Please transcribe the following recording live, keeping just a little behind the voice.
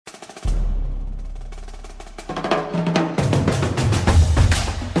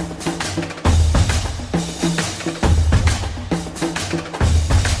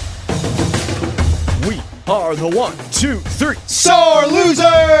are the 1, 2, 3 Sore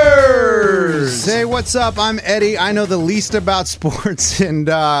Losers! Hey, what's up? I'm Eddie. I know the least about sports,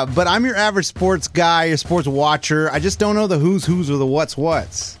 but I'm your average sports guy, your sports watcher. I just don't know the who's or the what's.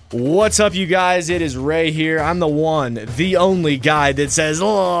 What's up, you guys? It is Ray here. I'm the one, the only guy that says,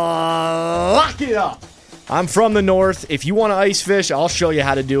 lock it up. I'm from the north. If you want to ice fish, I'll show you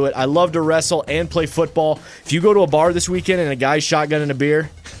how to do it. I love to wrestle and play football. If you go to a bar this weekend and a guy's shotgunning a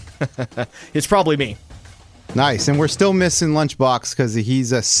beer, it's probably me. Nice. And we're still missing Lunchbox because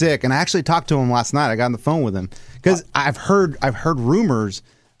he's sick. And I actually talked to him last night. I got on the phone with him because I've heard rumors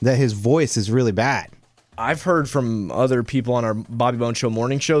that his voice is really bad. I've heard from other people on our Bobby Bones Show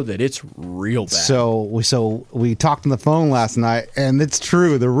morning show that it's real bad. So we talked on the phone last night, and it's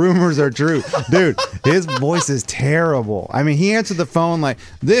true. The rumors are true. Dude, his voice is terrible. I mean, he answered the phone like,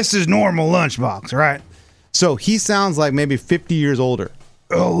 this is normal Lunchbox, right? So he sounds like maybe 50 years older.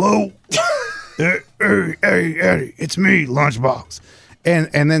 Hello? hey, Eddie, it's me, Lunchbox.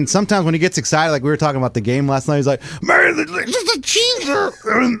 And then sometimes when he gets excited, like we were talking about the game last night, he's like, man, the Chiefs are...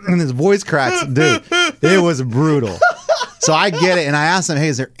 And his voice cracks. Dude, it was brutal. So I get it. And I asked him, hey,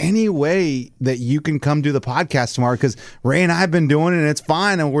 is there any way that you can come do the podcast tomorrow? Because Ray and I have been doing it, and it's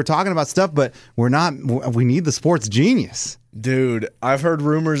fine, and we're talking about stuff, but we need the sports genius. Dude, I've heard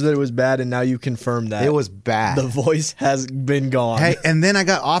rumors that it was bad, and now you confirmed that. It was bad. The voice has been gone. Hey, and then I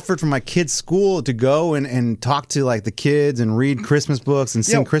got offered from my kids' school to go and talk to like the kids and read Christmas books and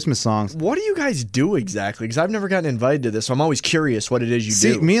sing Christmas songs. What do you guys do exactly? Because I've never gotten invited to this, so I'm always curious what it is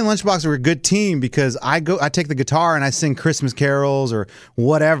you do. Me and Lunchbox are a good team because I take the guitar and I sing Christmas carols or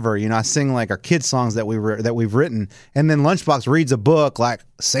whatever. You know, I sing like our kids' songs that we've written, and then Lunchbox reads a book like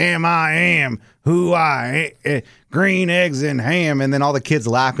Sam I Am, Who I Am, Green Eggs and Ham, and then all the kids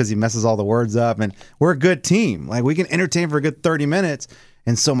laugh because he messes all the words up, and we're a good team. Like, we can entertain for a good 30 minutes,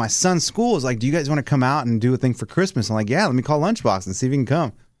 and so my son's school is like, do you guys want to come out and do a thing for Christmas? I'm like, yeah, let me call Lunchbox and see if he can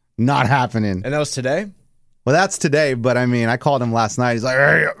come. Not happening. And that was today? Well, that's today, but I mean, I called him last night. He's like,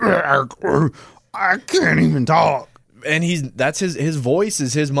 hey, I can't even talk. And that's his voice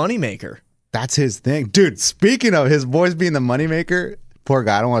is his moneymaker. That's his thing. Dude, speaking of his voice being the moneymaker, poor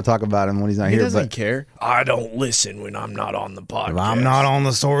guy. I don't want to talk about him when he's not here. He doesn't care. I don't listen when I'm not on the podcast. If I'm not on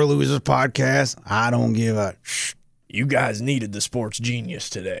the Sore Losers podcast, I don't give a shh. You guys needed the sports genius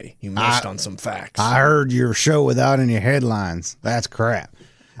today. You missed on some facts. I heard your show without any headlines. That's crap.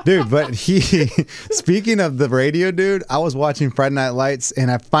 Dude, but speaking of the radio, dude, I was watching Friday Night Lights,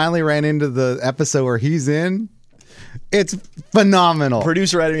 and I finally ran into the episode where he's in. It's phenomenal.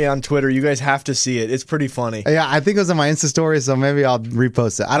 Producer added me on Twitter. You guys have to see it. It's pretty funny. Yeah, I think it was on my Insta story, so maybe I'll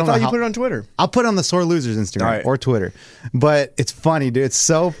repost it. I don't know. You put it on Twitter. I'll put it on the Sore Losers Instagram or Twitter. But it's funny, dude. It's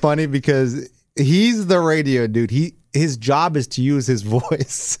so funny because he's the radio dude. His job is to use his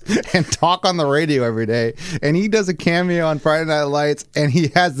voice and talk on the radio every day. And he does a cameo on Friday Night Lights, and he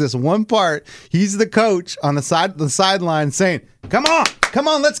has this one part. He's the coach on the sideline saying, come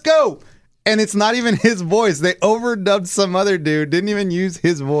on, let's go. And it's not even his voice. They overdubbed some other dude, didn't even use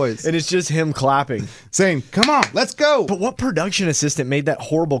his voice. And it's just him clapping. Saying, come on, let's go. But what production assistant made that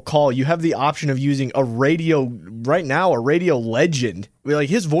horrible call? You have the option of using a radio legend. Like,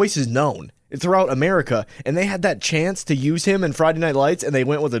 his voice is known throughout America, and they had that chance to use him in Friday Night Lights, and they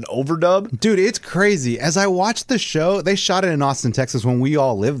went with an overdub. Dude, it's crazy. As I watched the show, they shot it in Austin, Texas when we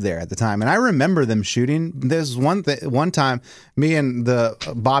all lived there at the time, and I remember them shooting. There's one time, me and the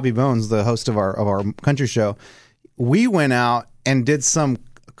Bobby Bones, the host of our country show, we went out and did some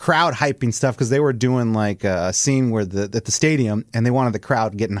crowd hyping stuff because they were doing like a scene where at the stadium, and they wanted the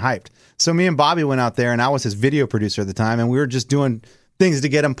crowd getting hyped. So me and Bobby went out there, and I was his video producer at the time, and we were just doing things to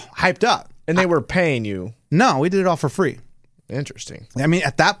get him hyped up. And they were paying you? No, we did it all for free. Interesting. I mean,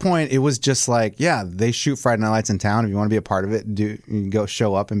 at that point, it was just like, yeah, they shoot Friday Night Lights in town. If you want to be a part of it, you can go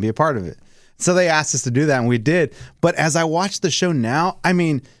show up and be a part of it. So they asked us to do that, and we did. But as I watch the show now, I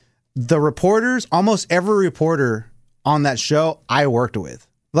mean, the reporters, almost every reporter on that show, I worked with.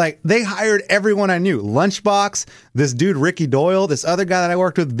 Like, they hired everyone I knew. Lunchbox, this dude, Ricky Doyle, this other guy that I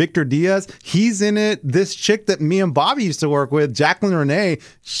worked with, Victor Diaz, he's in it. This chick that me and Bobby used to work with, Jacqueline Renee,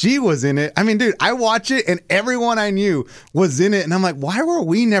 she was in it. I mean, dude, I watch it and everyone I knew was in it. And I'm like, why were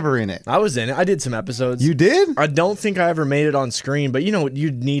we never in it? I was in it. I did some episodes. You did? I don't think I ever made it on screen, but you know,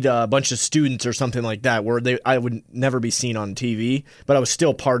 you'd need a bunch of students or something like that where I would never be seen on TV, but I was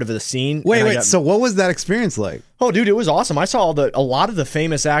still part of the scene. Wait, so what was that experience like? Oh, dude, it was awesome. I saw a lot of the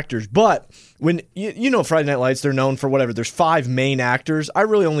famous actors, but when you know Friday Night Lights, they're known for whatever. There's 5 main actors. I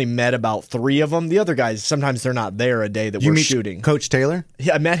really only met about 3 of them. The other guys, sometimes they're not there a day that we're shooting. Coach Taylor?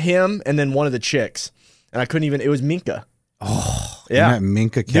 Yeah, I met him and then one of the chicks, and I couldn't even. It was Minka. Yeah. Isn't that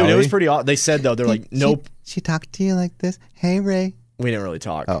Minka Kelly? Dude, it was pretty awesome. They said, though, they're like, nope. She talked to you like this. Hey, Ray. We didn't really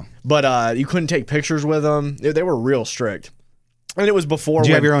talk. Oh. But you couldn't take pictures with them. They were real strict. And it was before. Did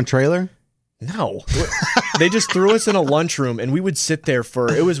you have your own trailer? No. They just threw us in a lunchroom, and we would sit there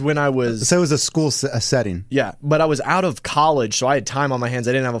it was when I was. So it was a school setting. Yeah, but I was out of college, so I had time on my hands.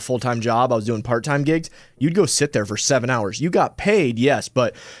 I didn't have a full-time job. I was doing part-time gigs. You'd go sit there for 7 hours. You got paid, yes,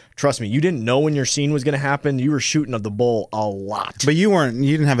 but trust me, you didn't know when your scene was going to happen. You were shooting of the bull a lot. But you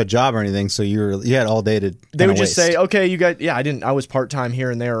didn't have a job or anything, so you had all day to. They would waste. just say, okay, you got, yeah, I was part-time here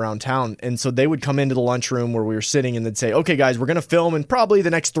and there around town. And so they would come into the lunchroom where we were sitting and they'd say, okay, guys, we're going to film in probably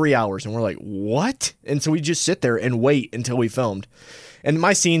the next 3 hours. And we're like, what? And so we just sit there and wait until we filmed. And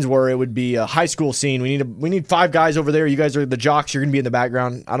my scenes were, it would be a high school scene. We need 5 guys over there. You guys are the jocks. You're going to be in the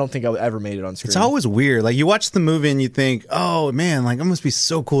background. I don't think I ever made it on screen. It's always weird. Like you watch the movie and you think, oh man, like it must be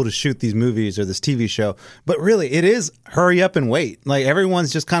so cool to shoot these movies or this TV show. But really, it is hurry up and wait. Like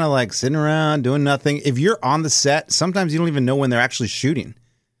everyone's just kind of like sitting around doing nothing. If you're on the set, sometimes you don't even know when they're actually shooting.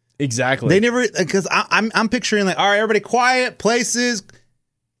 Exactly. They never, because I'm picturing like, all right, everybody quiet, places,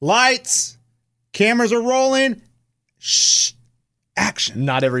 lights, cameras are rolling. Shh. Action.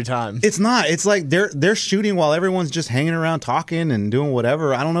 Not every time. It's not. It's like they're shooting while everyone's just hanging around talking and doing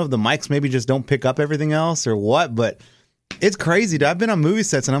whatever. I don't know if the mics maybe just don't pick up everything else or what, but it's crazy, dude. I've been on movie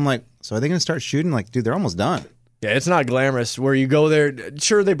sets and I'm like, so are they going to start shooting? Like, dude, they're almost done. Yeah, it's not glamorous where you go there.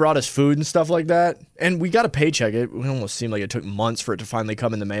 Sure, they brought us food and stuff like that, and we got a paycheck. It almost seemed like it took months for it to finally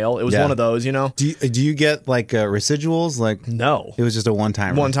come in the mail. It was one of those, you know? Do you get like residuals? Like, no. It was just a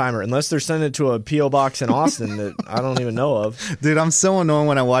one-timer. One-timer, unless they're sending it to a P.O. box in Austin that I don't even know of. Dude, I'm so annoying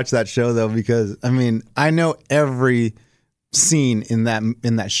when I watch that show, though, because, I mean, I know every scene in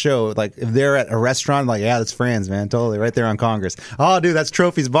that show. Like if they're at a restaurant, like, yeah, that's Fran's, man, totally, right there on Congress. Oh, dude, that's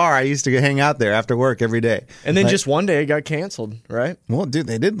Trophy's bar. I used to hang out there after work every day. And then like, just one day it got canceled, right? Well, dude,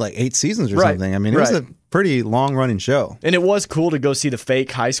 they did like 8 seasons or something. I mean, it was a pretty long running show. And it was cool to go see the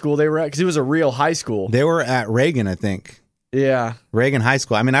fake high school they were at, because it was a real high school. They were at Reagan, I think. Yeah. Reagan High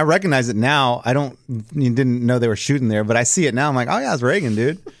School. I mean, I recognize it now. Didn't know they were shooting there, but I see it now. I'm like, oh yeah, it's Reagan,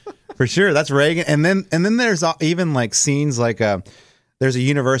 dude. For sure, that's Reagan. And then there's even like scenes like there's a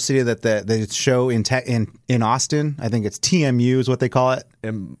university that they show in Austin. I think it's TMU is what they call it.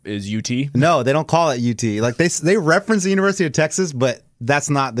 Is UT? No, they don't call it UT. Like they reference the University of Texas, but that's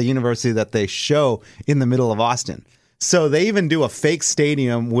not the university that they show in the middle of Austin. So they even do a fake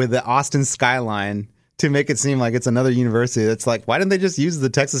stadium with the Austin skyline to make it seem like it's another university. That's like, why didn't they just use the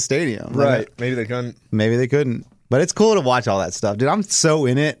Texas stadium? Right. Maybe they couldn't. Maybe they couldn't. But it's cool to watch all that stuff. Dude, I'm so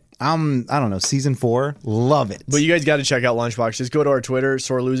in it. I don't know, season 4, love it. But you guys got to check out Lunchbox. Just go to our Twitter,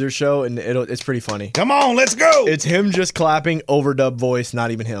 Sore Losers Show, and it's pretty funny. Come on, let's go. It's him just clapping, overdub voice,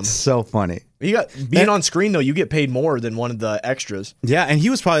 not even him. So funny. Being on screen though, you get paid more than one of the extras. Yeah, and he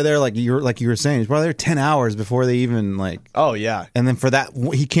was probably there like you were saying. He was probably there 10 hours before they even like. Oh yeah. And then for that,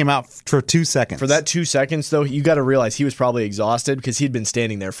 he came out for 2 seconds. For that 2 seconds though, you got to realize he was probably exhausted because he'd been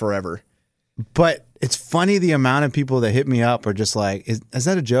standing there forever. But it's funny the amount of people that hit me up are just like, is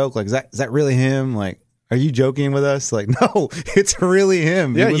that a joke? Like, is that really him? Like, are you joking with us? Like, no, it's really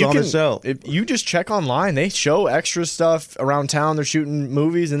him. Yeah, he was on the show. If you just check online, they show extra stuff around town. They're shooting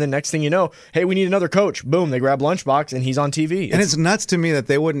movies, and then next thing you know, hey, we need another coach. Boom, they grab Lunchbox, and he's on TV. And it's nuts to me that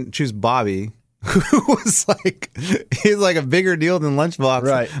they wouldn't choose Bobby, who was like, he's like a bigger deal than Lunchbox.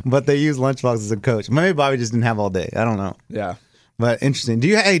 Right. But they use Lunchbox as a coach. Maybe Bobby just didn't have all day. I don't know. Yeah. But interesting. Do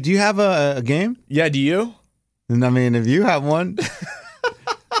you have a game? Yeah, do you? And I mean, if you have one,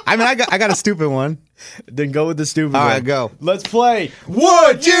 I mean, I got a stupid one. Then go with the stupid one. All right, go. Let's play.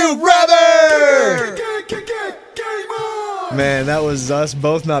 Would you rather? Man, that was us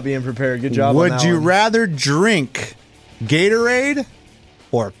both not being prepared. Good job. Would on that you one. rather drink Gatorade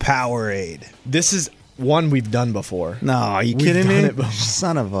or Powerade? This is one we've done before. No, are you We've kidding done me? it before.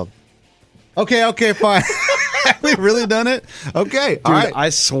 Son of a. Okay, fine. Have we really done it? Okay, all Dude, right. I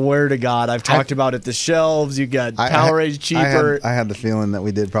swear to God, I've talked about it. The shelves, you got Powerade cheaper. I had the feeling that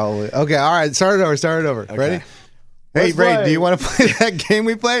we did probably. Okay, all right. Start it over. Okay. Ready? Hey, Let's Ray, play. do you want to play that game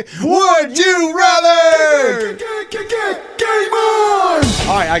we play? Would you rather? Game on!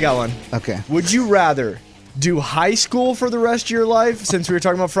 All right, I got one. Okay. Would you rather do high school for the rest of your life, since we were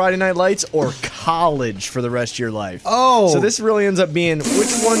talking about Friday Night Lights, or college for the rest of your life? Oh. So this really ends up being,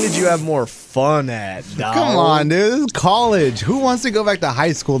 which one did you have more fun at, dog? Come on, dude. This is college. Who wants to go back to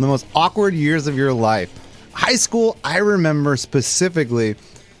high school in the most awkward years of your life? High school, I remember specifically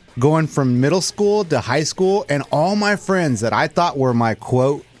going from middle school to high school, and all my friends that I thought were my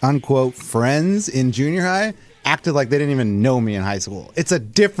quote unquote friends in junior high acted like they didn't even know me in high school. It's a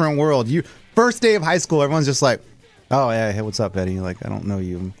different world. First day of high school, everyone's just like, Oh, yeah, hey, what's up, Eddie? Like, I don't know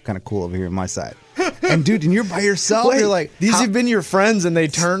you. I'm kind of cool over here on my side. And, dude, and you're by yourself. Wait, you're like, these have been your friends and they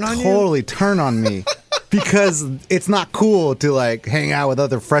turn on you? Totally turn on me. Because it's not cool to, like, hang out with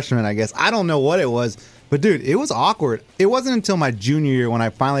other freshmen, I guess. I don't know what it was. But, dude, it was awkward. It wasn't until my junior year when I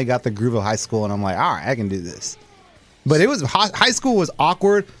finally got the groove of high school, and I'm like, all right, I can do this. But it was high school was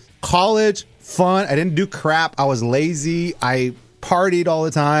awkward. College, fun. I didn't do crap. I was lazy. I partied all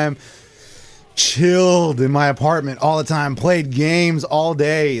the time. Chilled in my apartment all the time. Played games all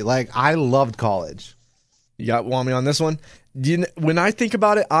day. Like, I loved college. Want me on this one? When I think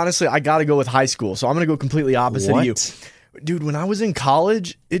about it, honestly, I got to go with high school. So I'm going to go completely opposite of you. Dude, when I was in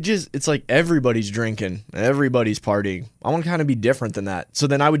college, it's like everybody's drinking, everybody's partying. I want to kind of be different than that. So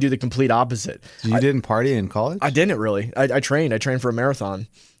then I would do the complete opposite. You didn't party in college? I didn't really. I trained. I trained for a marathon.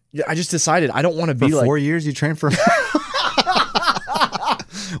 Yeah, I just decided I don't want to be like 4 years you trained for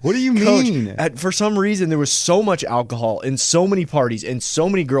What do you mean? Coach, for some reason, there was so much alcohol and so many parties and so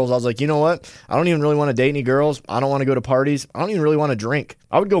many girls. I was like, you know what? I don't even really want to date any girls. I don't want to go to parties. I don't even really want to drink.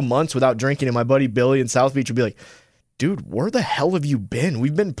 I would go months without drinking, and my buddy Billy in South Beach would be like, dude, where the hell have you been?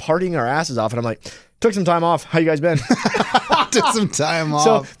 We've been partying our asses off. And I'm like, took some time off. How you guys been? Took some time off.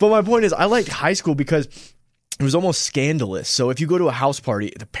 So, but my point is, I liked high school because it was almost scandalous. So if you go to a house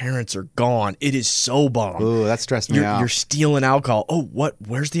party, the parents are gone. It is so bomb. Ooh, that stressed me out. You're stealing alcohol. Oh, what?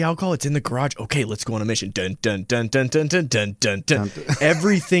 Where's the alcohol? It's in the garage. Okay, let's go on a mission. Dun dun dun dun dun dun dun dun dun.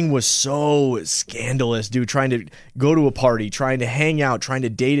 Everything was so scandalous, dude. Trying to go to a party, trying to hang out, trying to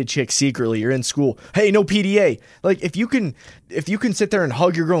date a chick secretly. You're in school. Hey, no PDA. Like if you can sit there and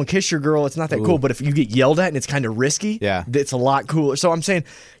hug your girl and kiss your girl, it's not that cool. But if you get yelled at and it's kind of risky, yeah, it's a lot cooler. So I'm saying,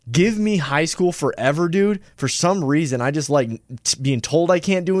 give me high school forever, dude. For some reason, I just like being told I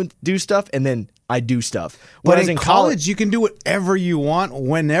can't do stuff, and then I do stuff. Whereas in college, you can do whatever you want,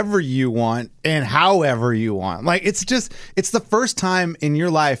 whenever you want, and however you want. Like it's the first time in your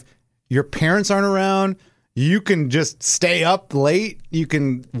life your parents aren't around. You can just stay up late. You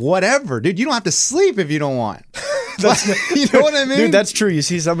can whatever, dude. You don't have to sleep if you don't want. You know what I mean? Dude, that's true. You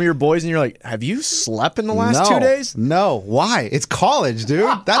see some of your boys and you're like, have you slept in the last 2 days? No. Why? It's college, dude.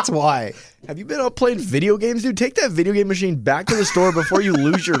 That's why. Have you been up playing video games, dude? Take that video game machine back to the store before you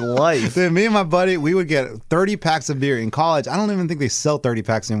lose your life. Dude, me and my buddy, we would get 30 packs of beer in college. I don't even think they sell 30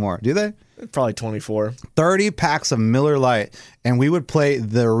 packs anymore. Do they? Probably 24. 30 packs of Miller Lite, and we would play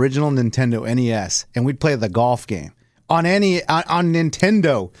the original Nintendo NES, and we'd play the golf game on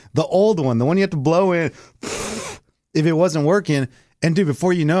Nintendo, the old one, the one you have to blow in if it wasn't working. And dude,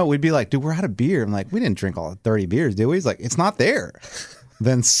 before you know it, we'd be like, dude, we're out of beer. I'm like, we didn't drink all 30 beers, did we? He's like, it's not there.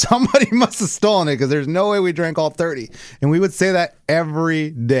 Then somebody must have stolen it because there's no way we drank all 30. And we would say that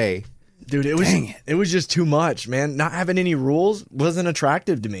every day. Dude, it was just too much, man. Not having any rules wasn't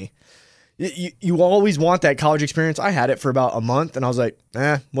attractive to me. You always want that college experience. I had it for about a month, and I was like,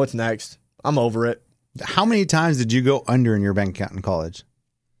 what's next? I'm over it. How many times did you go under in your bank account in college?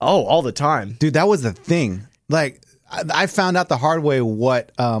 Oh, all the time. Dude, that was the thing. Like, I found out the hard way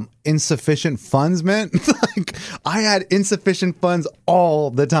what insufficient funds meant. Like, I had insufficient funds all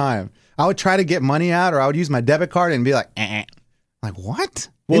the time. I would try to get money out, or I would use my debit card and be like, Like, what?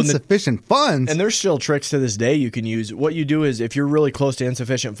 Well, insufficient funds? And there's still tricks to this day you can use. What you do is, if you're really close to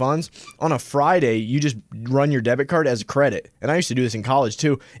insufficient funds, on a Friday, you just run your debit card as a credit. And I used to do this in college,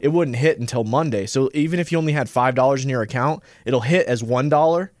 too. It wouldn't hit until Monday. So even if you only had $5 in your account, it'll hit as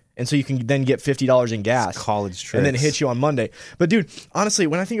 $1. And so you can then get $50 in gas. It's college tricks. And then it hits you on Monday. But, dude, honestly,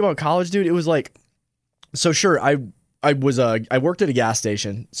 when I think about college, dude, it was like, so sure, I worked at a gas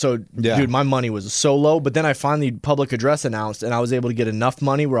station. So, dude, my money was so low. But then I finally public address announced, and I was able to get enough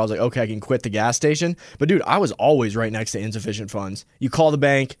money where I was like, okay, I can quit the gas station. But, dude, I was always right next to insufficient funds. You call the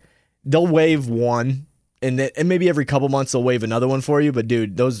bank, they'll waive one, and maybe every couple months they'll waive another one for you. But,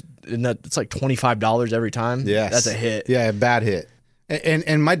 dude, it's like $25 every time. Yes. That's a hit. Yeah, a bad hit.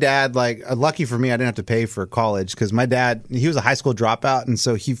 And my dad, like, lucky for me, I didn't have to pay for college because my dad, he was a high school dropout, and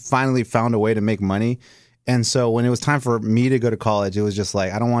so he finally found a way to make money. And so when it was time for me to go to college, it was just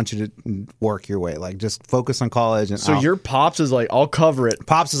like, I don't want you to work your way. Like, just focus on college. And so your pops is like, I'll cover it.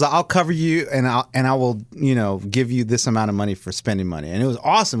 Pops is like, I'll cover you, and I will, give you this amount of money for spending money. And it was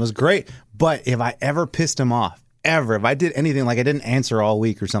awesome. It was great. But if I ever pissed him off, if I did anything, like I didn't answer all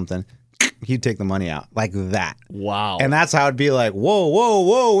week or something, he'd take the money out like that. Wow. And that's how it'd be like,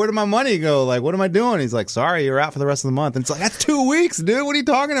 whoa, where did my money go? Like, what am I doing? He's like, sorry, you're out for the rest of the month. And it's like, that's 2 weeks, dude. What are you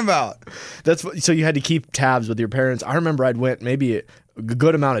talking about? So you had to keep tabs with your parents. I remember I'd went maybe a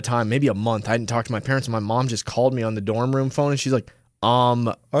good amount of time, maybe a month. I didn't talk to my parents, and my mom just called me on the dorm room phone, and she's like,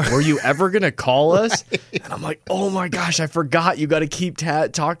 were you ever going to call us? And I'm like, oh my gosh, I forgot. You got to keep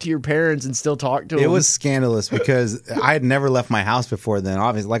talk to your parents and still talk to them. It was scandalous because I had never left my house before then,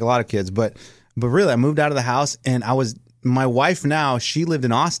 obviously, like a lot of kids. But really, I moved out of the house, and my wife now, she lived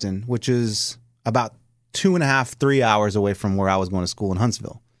in Austin, which is about 2.5, 3 hours away from where I was going to school in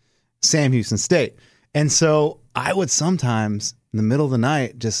Huntsville, Sam Houston State. And so I would sometimes, in the middle of the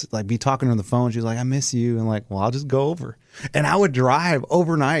night, just like be talking on the phone. She was like, I miss you. And like, well, I'll just go over. And I would drive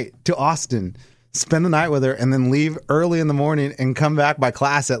overnight to Austin, spend the night with her, and then leave early in the morning and come back by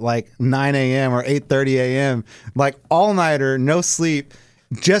class at like 9 a.m. or 8:30 a.m. Like all-nighter, no sleep,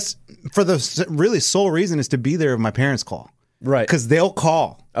 just for the really sole reason is to be there if my parents call. Right. Because they'll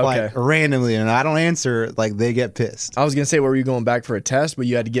call Okay. like randomly, and I don't answer, like they get pissed. I was going to say, where were you going back for a test? But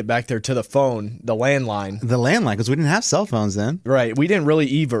you had to get back there to the phone, the landline. The landline, because we didn't have cell phones then. Right. We didn't really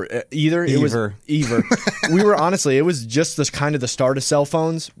either. It was either. We were honestly, it was just this kind of the start of cell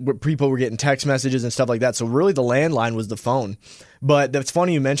phones where people were getting text messages and stuff like that. So really the landline was the phone. But that's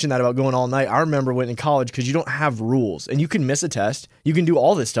funny you mentioned that about going all night. I remember when in college, because you don't have rules and you can miss a test. You can do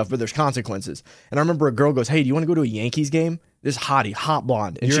all this stuff, but there's consequences. And I remember a girl goes, hey, do you want to go to a Yankees game? This hottie, hot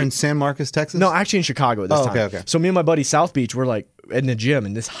blonde. And You're in San Marcos, Texas? No, actually in Chicago at this time. Okay. So me and my buddy South Beach were like in the gym,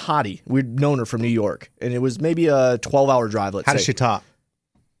 and this hottie, we'd known her from New York, and it was maybe a 12-hour drive, let's say. How does she talk?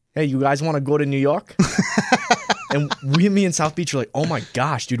 Hey, you guys want to go to New York? And me and South Beach were like, oh my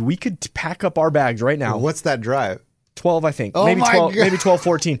gosh, dude, we could pack up our bags right now. What's that drive? 12, I think. Oh maybe my 12, God. maybe 12,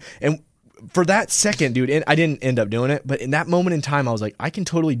 14. And for that second, dude, and I didn't end up doing it, but in that moment in time, I was like, I can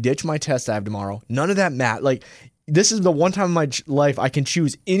totally ditch my test I have tomorrow. None of that like, this is the one time in my life I can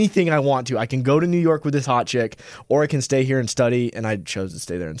choose anything I want to. I can go to New York with this hot chick, or I can stay here and study, and I chose to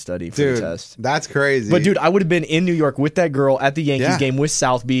stay there and study for the test. That's crazy. But dude, I would have been in New York with that girl at the Yankees Yeah. game with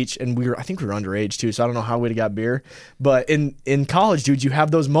South Beach, and I think we were underage too, so I don't know how we'd have got beer. But in college, dude, you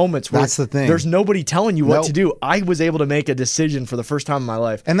have those moments where That's the thing. there's nobody telling you what Nope. to do. I was able to make a decision for the first time in my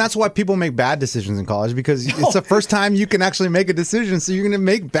life. And that's why people make bad decisions in college, because it's the first time you can actually make a decision, so you're going to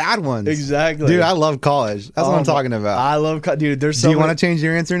make bad ones. Exactly. Dude, I love college. That's what I'm talking about. I love, dude, there's so Do you many- want to change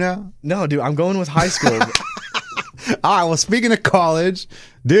your answer now? No, dude, I'm going with high school. All right, well, speaking of college,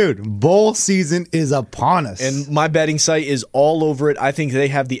 dude, bowl season is upon us. And my betting site is all over it. I think they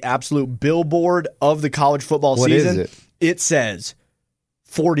have the absolute billboard of the college football What season. is it? It says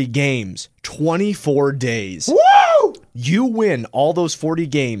 40 games, 24 days. Woo! You win all those 40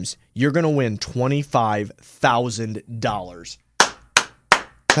 games, you're going to win $25,000.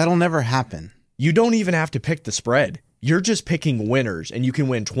 That'll never happen. You don't even have to pick the spread. You're just picking winners, and you can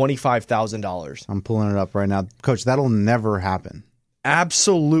win $25,000. I'm pulling it up right now. Coach, that'll never happen.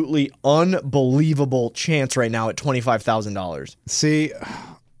 Absolutely unbelievable chance right now at $25,000. See,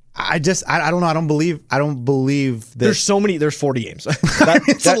 I don't know. I don't believe that. There's 40 games.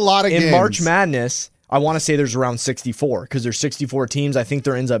 It's a lot of in games. March Madness, I want to say there's around 64 because there's 64 teams. I think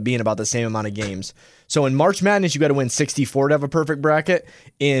there ends up being about the same amount of games. So in March Madness, you got to win 64 to have a perfect bracket.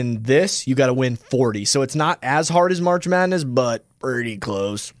 In this, you got to win 40. So it's not as hard as March Madness, but pretty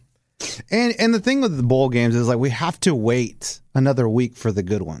close. And the thing with the bowl games is like we have to wait another week for the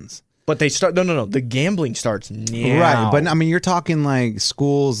good ones. But they start no. The gambling starts now. Right, but I mean, you're talking like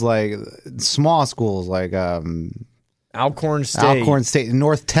schools, like small schools, like Alcorn State. Alcorn State,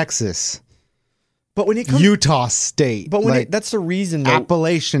 North Texas, But when it comes, Utah State, but when like that's the reason. Though,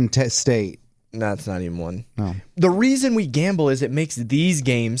 Appalachian State. that's not even one. No. The reason we gamble is it makes these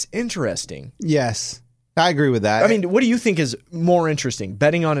games interesting. Yes, I agree with that. I mean, what do you think is more interesting,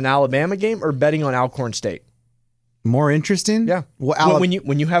 betting on an Alabama game or betting on Alcorn State? more interesting. Yeah. Well, when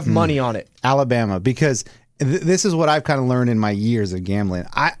you have money on it. Alabama, because this is what I've kind of learned in my years of gambling.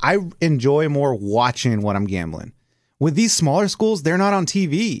 I enjoy more watching what I'm gambling. With these smaller schools, they're not on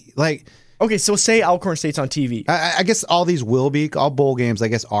TV. Like, Okay, so say Alcorn State's on TV. I guess all these will be, all bowl games, I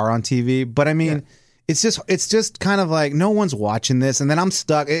guess, are on TV. But I mean, it's just kind of like no one's watching this, and then I'm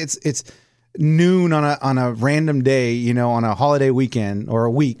stuck. It's noon on a random day, you know, on a holiday weekend or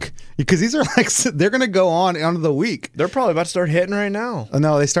a week, because these are like they're gonna go on onto the week. They're probably about to start hitting right now.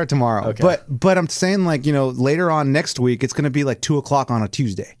 No, they start tomorrow. Okay. But I'm saying, like, you know, later on next week, it's gonna be like 2:00 on a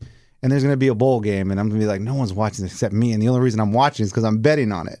Tuesday, and there's gonna be a bowl game, and I'm gonna be like, no one's watching this except me, and the only reason I'm watching is because I'm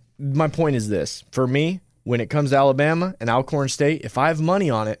betting on it. My point is this. For me, when it comes to Alabama and Alcorn State, if I have money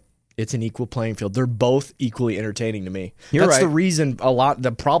on it, it's an equal playing field. They're both equally entertaining to me. You're That's right. the reason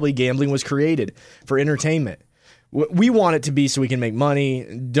that probably gambling was created, for entertainment. We want it to be so we can make money.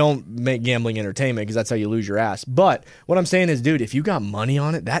 Don't make gambling entertainment, because that's how you lose your ass. But what I'm saying is, dude, if you got money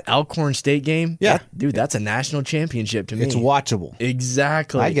on it, that Alcorn State game, Yeah. dude, that's a national championship to me. It's watchable.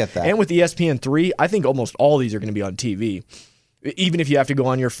 Exactly. I get that. And with ESPN3, I think almost all these are going to be on TV. Even if you have to go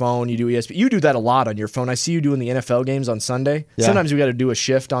on your phone, you do ESPN. You do that a lot on your phone. I see you doing the NFL games on Sunday. Yeah. Sometimes we got to do a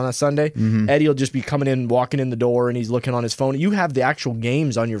shift on a Sunday. Eddie will just be coming in, walking in the door, and he's looking on his phone. You have the actual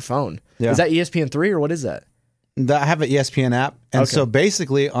games on your phone. Yeah. Is that ESPN3 or what is that? I have an ESPN app, and Okay. so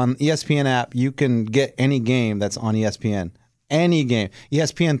basically on ESPN app, you can get any game that's on ESPN. Any game.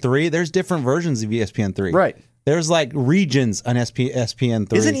 ESPN3, there's different versions of ESPN3. Right. There's like regions on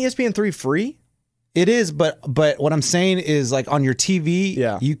ESPN3. Isn't ESPN3 free? It is, but what I'm saying is like on your TV,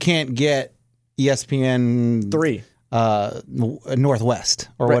 Yeah. you can't get ESPN 3. Northwest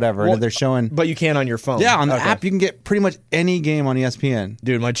or Right. whatever. Well, They're showing. But you can on your phone. Yeah, on the Okay. app, you can get pretty much any game on ESPN.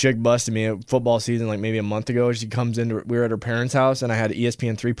 Dude, my chick busted me at football season like maybe a month ago. She comes in, we were at her parents' house, and I had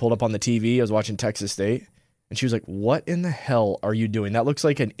ESPN3 pulled up on the TV. I was watching Texas State, and she was like, "What in the hell are you doing? That looks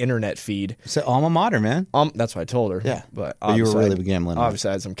like an internet feed." It's an alma mater, man. That's what I told her. Yeah. but But you were obviously really gambling on it. Obviously,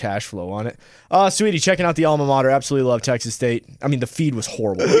 I had some cash flow on it. Sweetie, checking out the alma mater. Absolutely love Texas State. I mean, the feed was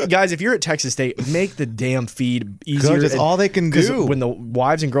horrible. Guys, if you're at Texas State, make the damn feed easier. Coach, it's all they can 'Cause do. when the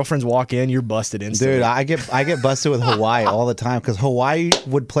wives and girlfriends walk in, you're busted instantly. Dude, I get busted with Hawaii all the time because Hawaii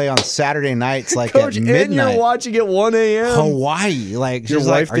would play on Saturday nights like Coach, at and midnight. you're watching at 1 a.m. Hawaii, like Your she's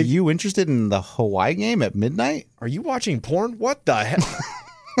wife like, "Are you interested in the Hawaii game at midnight?" Are you watching porn? What the hell?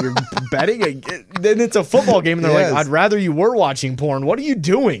 You're betting? Then it's a football game, and they're Yes. like, I'd rather you were watching porn. What are you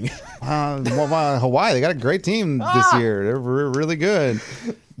doing? Hawaii, they got a great team this year. They're really good.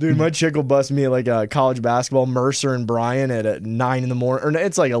 Dude, my chick will bust me at like college basketball, Mercer and Bryan at 9 in the morning, or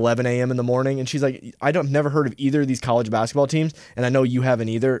it's like 11 a.m. in the morning. And she's like, I've never heard of either of these college basketball teams, and I know you haven't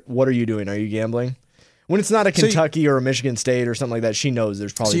either. What are you doing? Are you gambling? When it's not a Kentucky or a Michigan State or something like that, she knows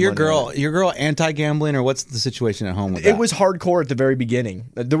there's probably So your money on it. girl anti-gambling, or what's the situation at home with that? It was hardcore at the very beginning.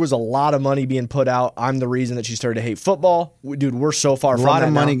 There was a lot of money being put out. I'm the reason that she started to hate football. Dude, we're so far a from lot that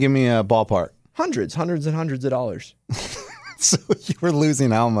of money. now. Give me a ballpark. Hundreds and hundreds of dollars. So you were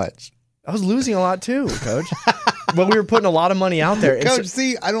losing how much? I was losing a lot too, Coach. But we were putting a lot of money out there. And Coach, so-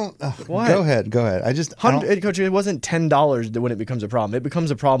 see, I don't. What? Go ahead. I just. I don't- Coach, it wasn't $10 when it becomes a problem. It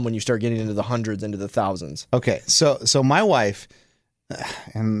becomes a problem when you start getting into the hundreds, into the thousands. Okay, so my wife,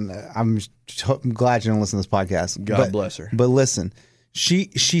 and I'm glad you don't listen to this podcast. God bless her. But listen,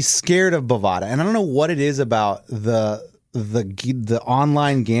 she's scared of Bovada, and I don't know what it is about the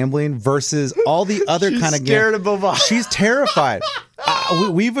online gambling versus all the other kind of scared of Bovada. She's terrified.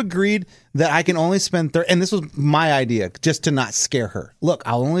 We've agreed that I can only spend and this was my idea, just to not scare her. Look,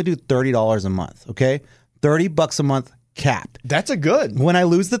 I'll only do $30 a month. Okay, $30 a month cap. That's a good. When I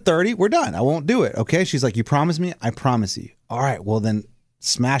lose the 30, we're done. I won't do it. Okay. She's like, you promise me? I promise you. All right. Well, then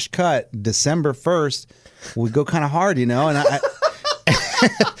smash cut December 1st. We go kind of hard, and I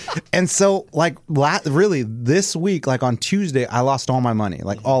and so like really this week, like on Tuesday, I lost all my money,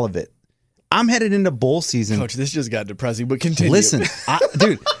 like all of it. I'm headed into bowl season. Coach, this just got depressing, but continue. Listen,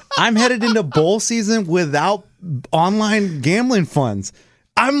 dude, I'm headed into bowl season without online gambling funds.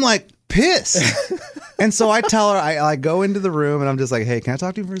 I'm like pissed. And so I tell her, I go into the room and I'm just like, hey, can I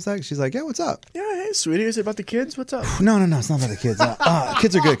talk to you for a sec? She's like, yeah, what's up? Yeah, hey, sweetie, is it about the kids? What's up? No, it's not about the kids.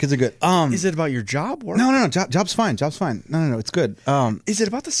 Kids are good. Kids are good. Is it about your job? Work? No. Job's fine. Job's fine. No, it's good. Is it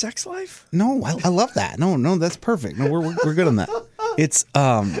about the sex life? No, I love that. No, that's perfect. No, we're good on that. It's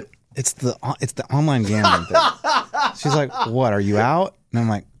the online gambling thing. She's like, what? Are you out? And I'm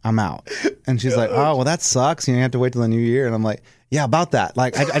like, I'm out. And she's like, oh, well, that sucks. You have to wait till the new year. And I'm like, yeah, about that.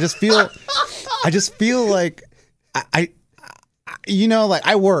 Like, I just feel like I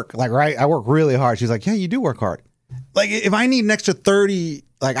I work, like, right? I work really hard. She's like, yeah, you do work hard. Like, if I need an extra 30,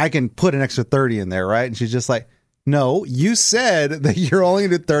 like, I can put an extra 30 in there, right? And she's just like, no, you said that you're only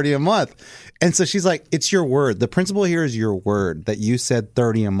going to do 30 a month. And so she's like, it's your word. The principle here is your word that you said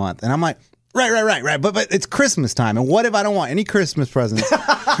 30 a month. And I'm like, right. But it's Christmas time. And what if I don't want any Christmas presents?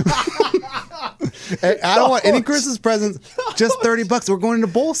 I don't want any Christmas presents, just $30. We're going into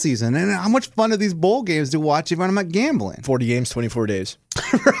bowl season. And how much fun are these bowl games to watch if I'm not gambling? 40 games, 24 days.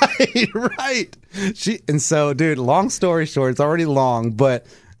 Right. And so, dude, long story short, it's already long, but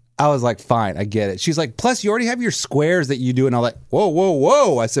I was like, fine, I get it. She's like, plus you already have your squares that you do. And I'm like,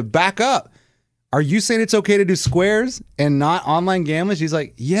 whoa. I said, back up. Are you saying it's okay to do squares and not online gambling? She's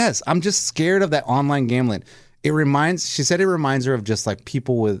like, yes, I'm just scared of that online gambling. She said it reminds her of just like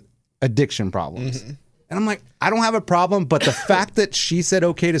people with addiction problems. Mm-hmm. And I'm like, I don't have a problem, but the fact that she said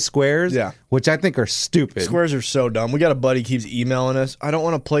okay to squares, yeah, which I think are stupid. Squares are so dumb. We got a buddy keeps emailing us. I don't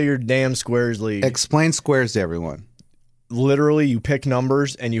want to play your damn squares league. Explain squares to everyone. Literally, you pick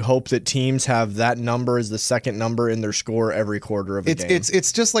numbers and you hope that teams have that number as the second number in their score every quarter of a game.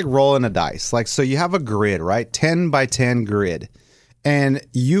 It's just like rolling a dice. Like, so you have a grid, right? 10 by 10 grid. and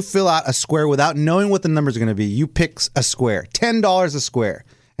you fill out a square without knowing what the numbers are going to be. You pick a square, $10 a square,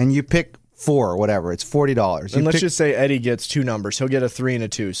 and you pick 4 or whatever. It's $40. And let's just say Eddie gets 2 numbers. He'll get a 3 and a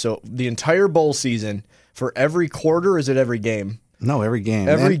 2. So the entire bowl season for every quarter, is it every game? No, every game.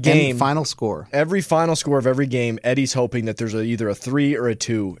 Every game. And final score. Every final score of every game, Eddie's hoping that there's either a 3 or a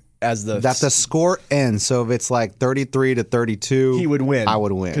 2 as the... That the score ends. So if it's like 33 to 32... He would win. I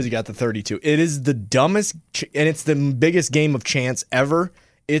would win. Because he got the 32. It is the dumbest, and it's the biggest game of chance ever.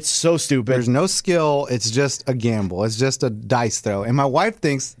 It's so stupid. There's no skill. It's just a gamble. It's just a dice throw. And my wife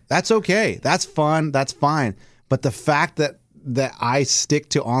thinks that's okay. That's fun. That's fine. But the fact that I stick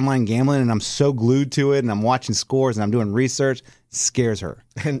to online gambling and I'm so glued to it and I'm watching scores and I'm doing research scares her.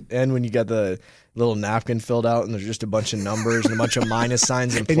 And when you got the little napkin filled out and there's just a bunch of numbers and a bunch of minus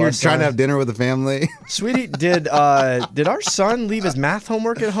signs and plus And you're trying signs. to have dinner with the family. Sweetie, did our son leave his math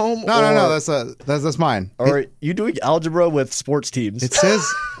homework at home? No. That's mine. Or are you doing algebra with sports teams? It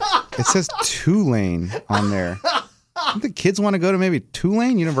says Tulane on there. Don't the kids want to go to maybe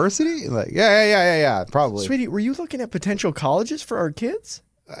Tulane University? Like, yeah, probably. Sweetie, were you looking at potential colleges for our kids?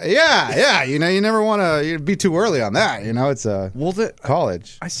 Yeah. You never want to be too early on that. It's a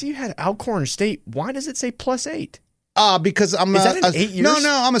college. I see you had Alcorn State. Why does it say +8? Because I'm Is that in 8 years?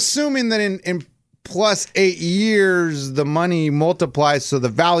 No, I'm assuming that in plus 8 years the money multiplies, so the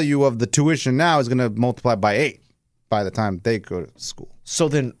value of the tuition now is going to multiply by 8 by the time they go to school. So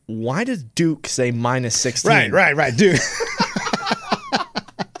then why does Duke say -16? Right, dude.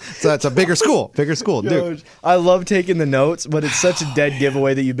 So it's a bigger school, dude. I love taking the notes, but it's such a dead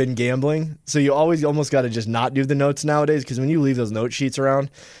giveaway that you've been gambling. So you always almost got to just not do the notes nowadays, because when you leave those note sheets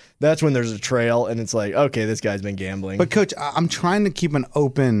around, that's when there's a trail and it's like, okay, this guy's been gambling. But Coach, I'm trying to keep an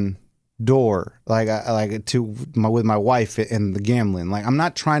open door, with my wife and the gambling. Like, I'm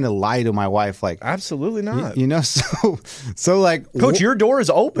not trying to lie to my wife. Like, absolutely not. So like, Coach, your door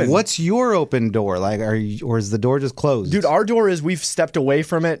is open. What's your open door? Like, or is the door just closed? Dude, our door is, we've stepped away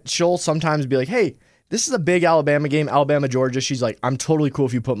from it. She'll sometimes be like, hey, this is a big Alabama game, Alabama, Georgia. She's like, I'm totally cool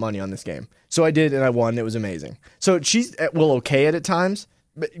if you put money on this game. So I did, and I won. It was amazing. So she's okay at times,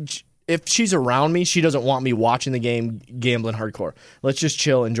 but if she's around me, she doesn't want me watching the game, gambling hardcore. Let's just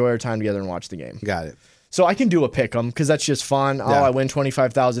chill, enjoy our time together, and watch the game. Got it. So I can do a pick 'em because that's just fun. Yeah. Oh, I win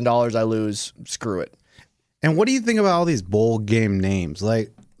 $25,000, I lose. Screw it. And what do you think about all these bowl game names?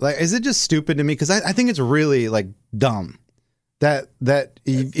 Like, is it just stupid to me? Because I think it's really like dumb that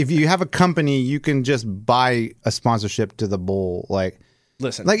if you have a company, you can just buy a sponsorship to the bowl. Like,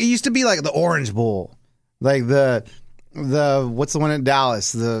 listen, like it used to be like the Orange Bowl, like the what's the one in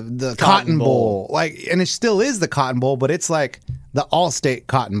Dallas? The Cotton Bowl. Like, and it still is the Cotton Bowl, but it's like the Allstate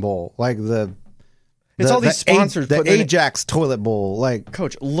Cotton Bowl, like it's all these sponsors. The Ajax Toilet Bowl. Like,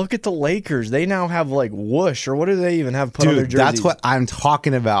 Coach, look at the Lakers. They now have like Whoosh, or what do they even have put on their jerseys? That's what I'm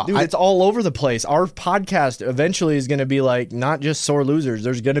talking about. Dude, it's all over the place. Our podcast eventually is going to be like not just Sore Losers.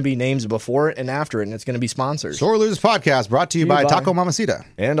 There's going to be names before it and after it, and it's going to be sponsors. Sore Losers Podcast brought to you by Taco Mamacita.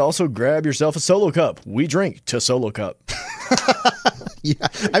 And also grab yourself a Solo Cup. We drink to Solo Cup. Yeah,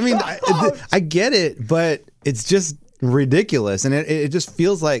 I mean, I get it, but it's just ridiculous, and it just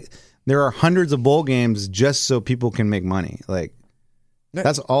feels like there are hundreds of bowl games just so people can make money. Like,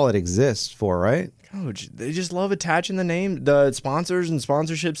 that's all it exists for, right? Coach, they just love attaching the name, the sponsors and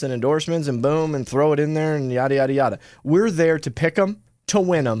sponsorships and endorsements, and boom, and throw it in there and yada, yada, yada. We're there to pick them, to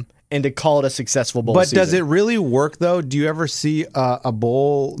win them, and to call it a successful bowl season. But does it really work, though? Do you ever see a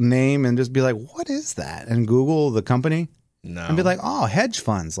bowl name and just be like, what is that? And Google the company? No. And be like, oh, hedge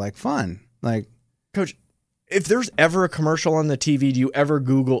funds, like fun. Like, Coach, if there's ever a commercial on the TV, do you ever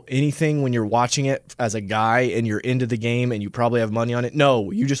Google anything when you're watching it as a guy and you're into the game and you probably have money on it? No,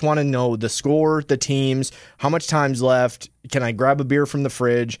 you just want to know the score, the teams, how much time's left. Can I grab a beer from the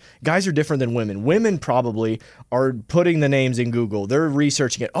fridge? Guys are different than women. Women probably are putting the names in Google. They're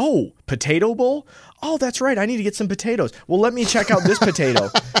researching it. Oh, Potato Bowl? Oh, that's right. I need to get some potatoes. Well, let me check out this potato.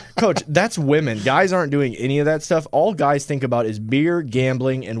 Coach, that's women. Guys aren't doing any of that stuff. All guys think about is beer,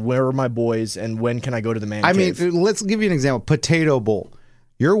 gambling, and where are my boys, and when can I go to the man cave? I mean, let's give you an example. Potato Bowl.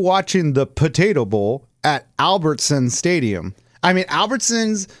 You're watching the Potato Bowl at Albertsons Stadium. I mean,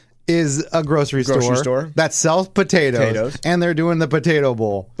 Albertsons is a grocery store that sells potatoes, and they're doing the Potato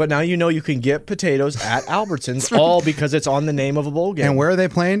Bowl. But now you know you can get potatoes at Albertsons, all because it's on the name of a bowl game. And where are they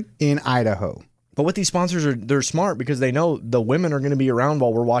playing? In Idaho. But what these sponsors are, they're smart because they know the women are going to be around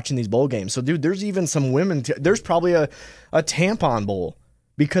while we're watching these bowl games. So, dude, there's even some women. There's probably a tampon bowl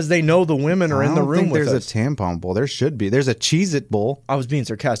because they know the women are in the room with us. There's a tampon bowl. There should be. There's a Cheez-It bowl. I was being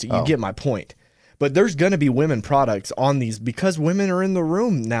sarcastic. You get my point. But there's going to be women products on these because women are in the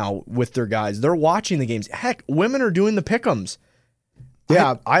room now with their guys. They're watching the games. Heck, women are doing the pick'ems.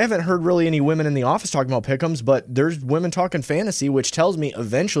 Yeah. I haven't heard really any women in the office talking about pick'ems, but there's women talking fantasy, which tells me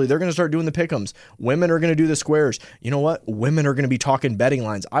eventually they're going to start doing the pick'ems. Women are going to do the squares. You know what? Women are going to be talking betting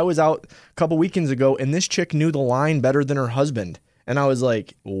lines. I was out a couple weekends ago, and this chick knew the line better than her husband. And I was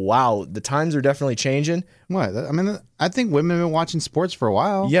like, wow, the times are definitely changing. What? I mean, I think women have been watching sports for a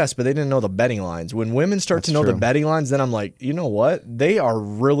while. Yes, but they didn't know the betting lines. When women start to know true. the betting lines, then I'm like, you know what? They are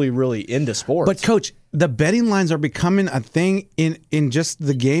really, really into sports. But coach, the betting lines are becoming a thing in just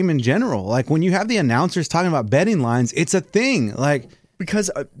the game in general. Like when you have the announcers talking about betting lines, it's a thing. Like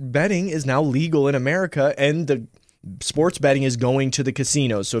because betting is now legal in America, and the sports betting is going to the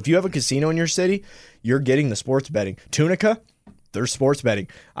casinos. So if you have a casino in your city, you're getting the sports betting. Tunica, there's sports betting.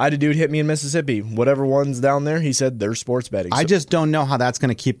 I had a dude hit me in Mississippi. Whatever one's down there, he said there's sports betting. I just don't know how that's going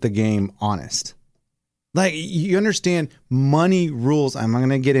to keep the game honest. Like, you understand, money rules. I'm not going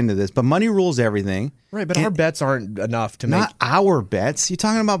to get into this, but money rules everything. Right, but our bets aren't enough to Not make. our bets. You're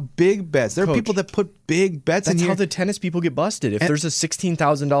talking about big bets. There are Coach, people that put big bets in That's here. how the tennis people get busted. If there's a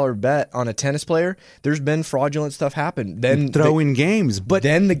 $16,000 bet on a tennis player, there's been fraudulent stuff happen. Then throw in games. But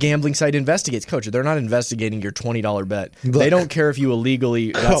then the gambling site investigates. Coach, they're not investigating your $20 bet. They don't care if you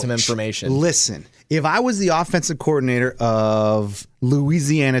illegally got some information. Listen, if I was the offensive coordinator of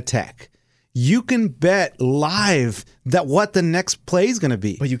Louisiana Tech, you can bet live that what the next play is going to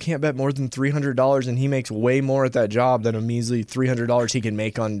be. But you can't bet more than $300, and he makes way more at that job than a measly $300 he can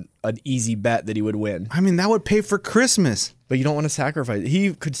make on an easy bet that he would win. I mean, that would pay for Christmas. But you don't want to sacrifice.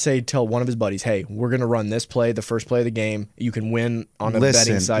 He could tell one of his buddies, hey, we're going to run this play, the first play of the game. You can win on a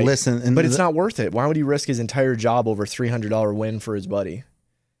betting site. But it's not worth it. Why would he risk his entire job over a $300 win for his buddy?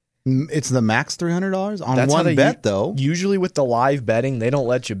 It's the max $300 on That's one bet, though. Usually with the live betting, they don't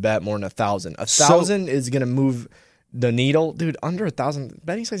let you bet more than $1,000. $1,000 is going to move the needle. Dude, under $1,000,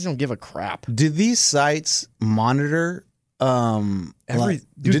 betting sites don't give a crap. Do these sites monitor do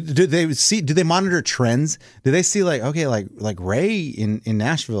they monitor trends? Do they see like Ray in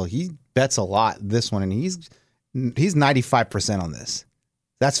Nashville, he bets a lot this one and he's 95% on this.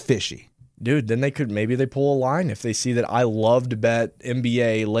 That's fishy. Dude, then they pull a line if they see that I love to bet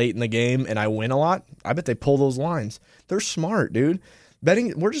NBA late in the game and I win a lot. I bet they pull those lines. They're smart, dude.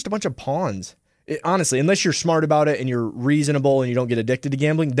 Betting, we're just a bunch of pawns. Honestly, unless you're smart about it and you're reasonable and you don't get addicted to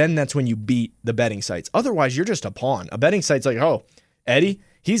gambling, then that's when you beat the betting sites. Otherwise, you're just a pawn. A betting site's like, oh, Eddie,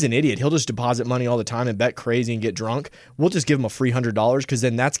 he's an idiot. He'll just deposit money all the time and bet crazy and get drunk. We'll just give him a free $100 because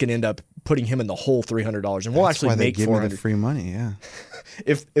then that's going to end up putting him in the whole $300, and we'll That's actually why they make give me $400. the free money. Yeah.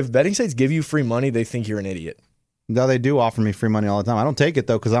 If betting sites give you free money, they think you're an idiot. No, they do offer me free money all the time. I don't take it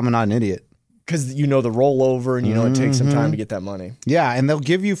though because I'm not an idiot. Because you know the rollover and you know it takes some time to get that money. Yeah, and they'll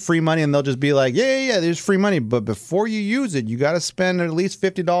give you free money and they'll just be like, yeah, there's free money. But before you use it, you got to spend at least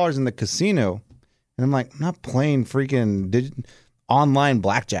 $50 in the casino. And I'm like, I'm not playing freaking online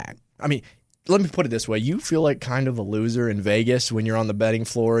blackjack. I mean, let me put it this way. You feel like kind of a loser in Vegas when you're on the betting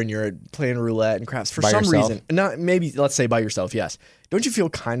floor and you're playing roulette and craps for By some yourself? reason. Not maybe, let's say by yourself, yes. Don't you feel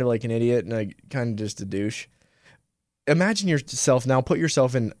kind of like an idiot and like kind of just a douche? Imagine yourself now. Put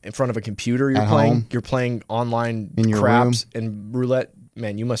yourself in front of a computer. You're At playing. home? You're playing online In your craps and roulette.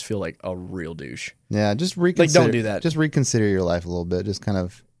 Man, you must feel like a real douche. Yeah, just reconsider. don't do that. Just reconsider your life a little bit. Just kind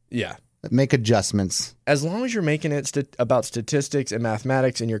of Yeah. make adjustments. As long as you're making it about statistics and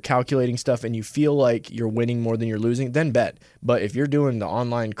mathematics and you're calculating stuff and you feel like you're winning more than you're losing, then bet. But if you're doing the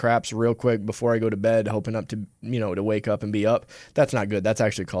online craps real quick before I go to bed, hoping up to wake up and be up, that's not good. That's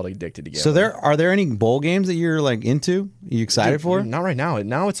actually called addicted to gambling. So are there any bowl games that you're like into? Are you excited for? Not right now.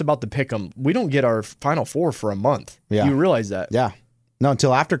 Now it's about the pick 'em. We don't get our Final Four for a month. Yeah. You realize that? Yeah. No,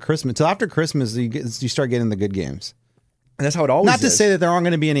 until after Christmas. Until after Christmas, you start getting the good games. And that's how it always Not to is. say that there aren't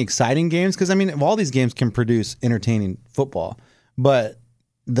going to be any exciting games, because I mean, all these games can produce entertaining football, but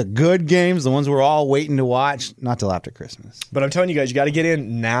the good games, the ones we're all waiting to watch, not till after Christmas. But I'm telling you guys, you got to get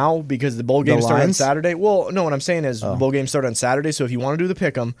in now because the bowl games start on lines? Saturday. Well, no, what I'm saying is the bowl games start on Saturday. So if you want to do the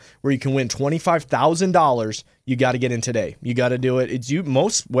pick'em where you can win $25,000, you got to get in today. You got to do it.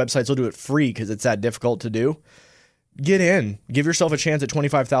 Most websites will do it free because it's that difficult to do. Get in. Give yourself a chance at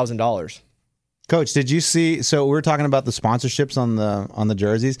 $25,000. Coach, did you see? So we were talking about the sponsorships on the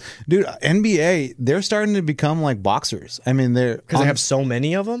jerseys, dude. NBA, they're starting to become like boxers. I mean, Because they have so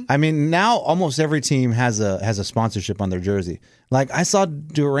many of them. I mean, now almost every team has a sponsorship on their jersey. Like I saw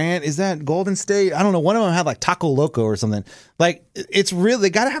Durant, is that Golden State? I don't know. One of them had like Taco Loco or something. Like it's real. They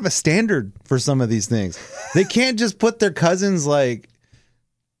got to have a standard for some of these things. They can't just put their cousins like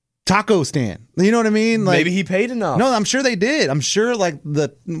taco stand. You know what I mean? Like, Maybe he paid enough. no, I'm sure they did. I'm sure like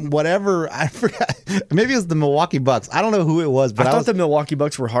the whatever, I forgot. Maybe it was the Milwaukee Bucks. I don't know who it was, but I thought the Milwaukee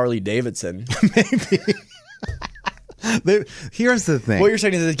Bucks were Harley Davidson. maybe. Here's the thing. What you're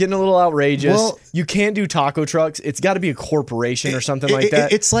saying is it's getting a little outrageous. Well, you can't do taco trucks. It's got to be a corporation or something like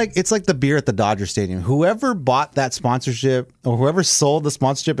that. It's like the beer at the Dodger Stadium. Whoever bought that sponsorship or whoever sold the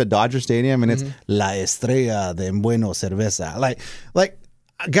sponsorship at Dodger Stadium, and it's La Estrella de Bueno Cerveza. Like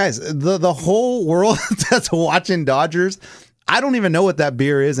guys, the whole world that's watching Dodgers, I don't even know what that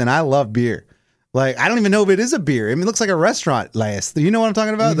beer is, and I love beer. Like, I don't even know if it is a beer. I mean, it looks like a restaurant. You know what I'm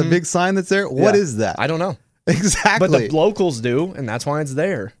talking about? The big sign that's there? What is that? I don't know. Exactly. But the locals do, and that's why it's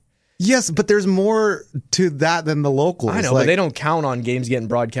there. Yes, but there's more to that than the locals. I know, but they don't count on games getting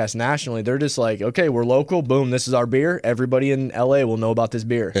broadcast nationally. They're just like, okay, we're local. Boom, this is our beer. Everybody in LA will know about this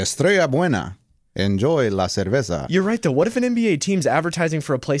beer. Estrella Buena. Enjoy la cerveza. You're right, though. What if an NBA team's advertising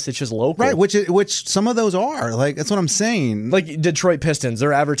for a place that's just local? Right, which some of those are. Like, that's what I'm saying. Like Detroit Pistons,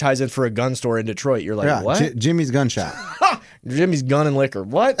 they're advertising for a gun store in Detroit. You're like, what? Jimmy's Gun Shop. Jimmy's Gun and Liquor.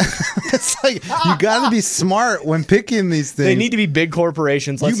 What? It's like, you got to be smart when picking these things. They need to be big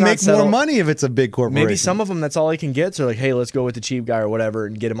corporations. Let's you not make settle. more money if it's a big corporation. Maybe some of them, that's all they can get. So like, hey, let's go with the cheap guy or whatever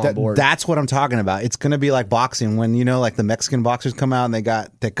and get him on board. That's what I'm talking about. It's going to be like boxing when, like the Mexican boxers come out and they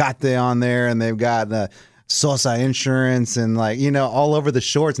got Tecate on there and they've got Sosa Insurance and all over the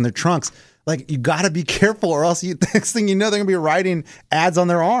shorts and their trunks. Like, you got to be careful or else next thing you know, they're going to be writing ads on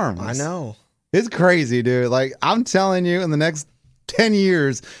their arms. I know. It's crazy, dude. Like, I'm telling you, in the next 10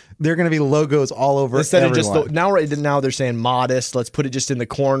 years, they're going to be logos all over Instead everyone. of just now they're saying modest. Let's put it just in the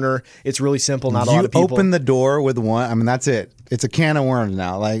corner. It's really simple. Not a lot of people. You open the door with one. I mean, that's it. It's a can of worms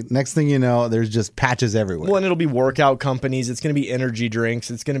now. Like, next thing you know, there's just patches everywhere. Well, and it'll be workout companies. It's going to be energy drinks.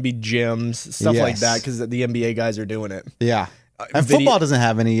 It's going to be gyms, stuff like that, because the NBA guys are doing it. Yeah. And football doesn't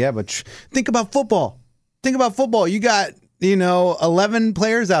have any yet, but think about football. You got, 11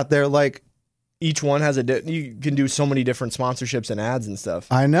 players out there, like, each one has you can do so many different sponsorships and ads and stuff.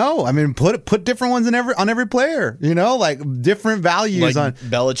 I know. I mean, put different ones on every player, like different values like on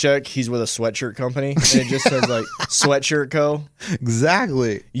Belichick. He's with a sweatshirt company and it just says like Sweatshirt Co.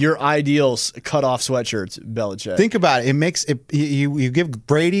 Exactly. Your ideal cut off sweatshirts, Belichick. Think about it. It makes it, you give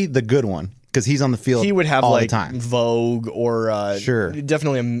Brady the good one because he's on the field. He would have all like the time. Vogue or sure,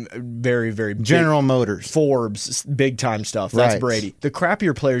 definitely a very, very big, General Motors, Forbes, big time stuff. That's right. Brady. The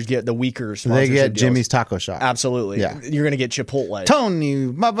crappier players get the weaker sponsorship They get deals. Jimmy's Taco Shop. Absolutely. Yeah. You're gonna get Chipotle. Tony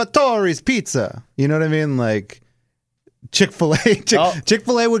Mavatori's Pizza. You know what I mean? Like Chick-fil-A.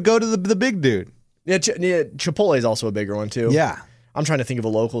 Chick-fil-A would go to the big dude. Yeah, Chipotle is also a bigger one too. Yeah. I'm trying to think of a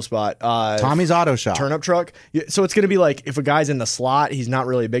local spot. Tommy's Auto Shop. Turnip Truck. So it's going to be like if a guy's in the slot, he's not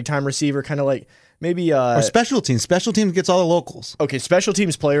really a big time receiver, kind of like maybe or special teams. Special teams gets all the locals. Okay, special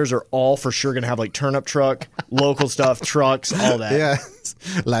teams players are all for sure going to have like Turnip Truck, local stuff, trucks, all that. Yeah.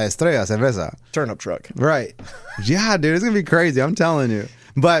 La Estrella Cerveza. Turnip Truck. Right. Yeah, dude, it's going to be crazy. I'm telling you.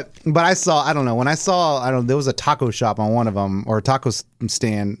 But I saw, I don't know, there was a taco shop on one of them or a taco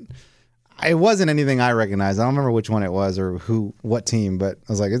stand. It wasn't anything I recognized. I don't remember which one it was or what team, but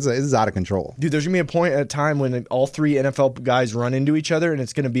I was like, it's out of control. Dude, there's going to be a point at a time when all three NFL guys run into each other and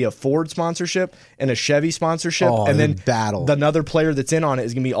it's going to be a Ford sponsorship and a Chevy sponsorship. And then battle. Another player that's in on it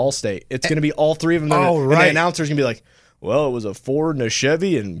is going to be Allstate. It's going to be all three of them. Oh, right. And the announcer's going to be like, well, it was a Ford and a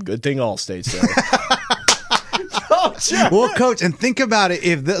Chevy and good thing Allstate's there. Well, coach, and think about it.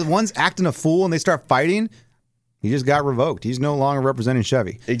 If the one's acting a fool and they start fighting, he just got revoked. He's no longer representing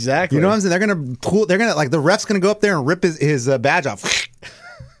Chevy. Exactly. You know what I'm saying? They're gonna like the ref's gonna go up there and rip his badge off.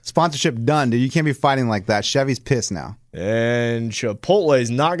 Sponsorship done, dude. You can't be fighting like that. Chevy's pissed now. And Chipotle's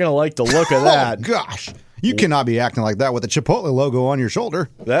not gonna like the look of that. Oh, gosh. You cannot be acting like that with a Chipotle logo on your shoulder.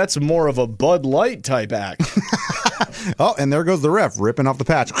 That's more of a Bud Light type act. Oh, and there goes the ref ripping off the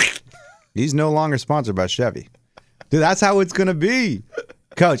patch. He's no longer sponsored by Chevy. Dude, that's how it's gonna be.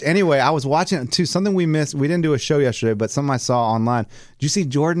 Coach, anyway, I was watching too, something we missed. We didn't do a show yesterday, but something I saw online. Did you see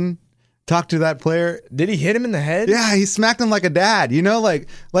Jordan talk to that player? Did he hit him in the head? Yeah, he smacked him like a dad.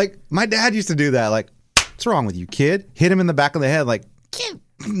 Like my dad used to do that. Like, what's wrong with you, kid? Hit him in the back of the head. Like, kid,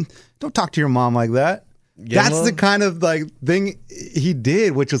 don't talk to your mom like that. That's the kind of like thing he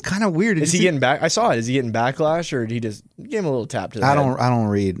did, which was kind of weird. Is he getting back? I saw it. Is he getting backlash, or did he just give him a little tap to the head? I don't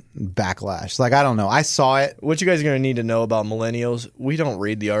read backlash. Like, I don't know. I saw it. What you guys are going to need to know about millennials? We don't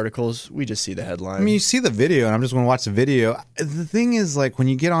read the articles. We just see the headline. I mean, you see the video, and I'm just going to watch the video. The thing is, like, when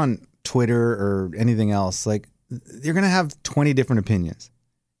you get on Twitter or anything else, like, you're going to have 20 different opinions,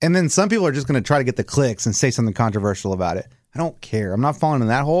 and then some people are just going to try to get the clicks and say something controversial about it. I don't care. I'm not falling in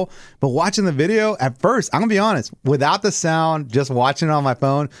that hole. But watching the video, at first, I'm going to be honest, without the sound, just watching it on my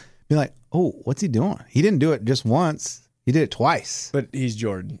phone, be like, oh, what's he doing? He didn't do it just once. He did it twice. But he's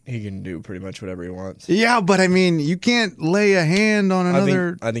Jordan. He can do pretty much whatever he wants. Yeah, but I mean, you can't lay a hand on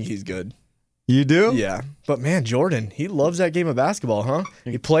another. I think he's good. You do? Yeah. But man, Jordan, he loves that game of basketball, huh?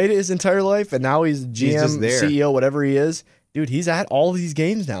 He played it his entire life, and now he's GM, just there. CEO, whatever he is. Dude, he's at all these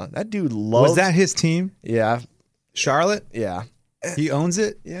games now. That dude loves. Was that his team? Yeah. Charlotte? Yeah. He owns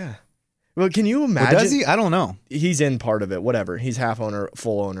it? Yeah. Well, can you Or imagine? does he? I don't know. He's in part of it. Whatever. He's half owner,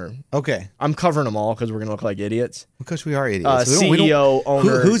 full owner. Okay. I'm covering them all because we're gonna look like idiots. Because we are idiots. CEO,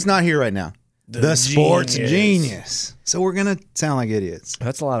 owner. Who's not here right now? The sports genius. genius. So we're going to sound like idiots.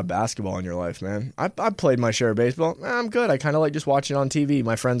 That's a lot of basketball in your life, man. I played my share of baseball. I'm good. I kind of like just watching it on TV.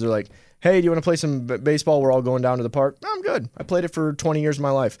 My friends are like, hey, do you want to play some baseball? We're all going down to the park. I'm good. I played it for 20 years of my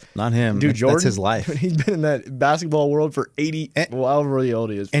life. Not him. Dude, Jordan, that's his life. He's been in that basketball world for 80, however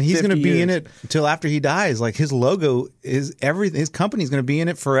old he is. And he's going to 50 be in years. it until after he dies. Like his logo is everything. His company's going to be in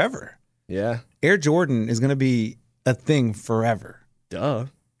it forever. Yeah. Air Jordan is going to be a thing forever. Duh.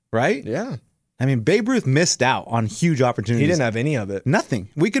 Right? Yeah. I mean, Babe Ruth missed out on huge opportunities. He didn't have any of it. Nothing.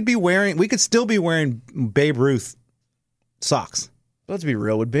 We could still be wearing Babe Ruth socks. Let's be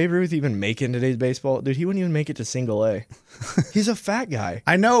real. Would Babe Ruth even make it in today's baseball? Dude, he wouldn't even make it to single A. He's a fat guy.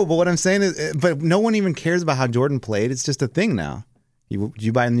 I know, but what I'm saying is, but no one even cares about how Jordan played. It's just a thing now. Did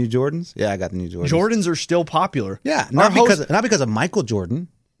you buy the new Jordans? Yeah, I got the new Jordans. Jordans are still popular. Yeah, not because of Michael Jordan,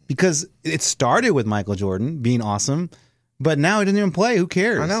 because it started with Michael Jordan being awesome, but now he doesn't even play. Who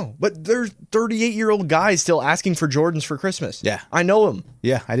cares? I know. But there's 38-year-old guys still asking for Jordans for Christmas. Yeah. I know him.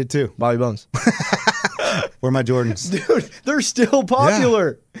 Yeah, I did too. Bobby Bones. Where are my Jordans? Dude, they're still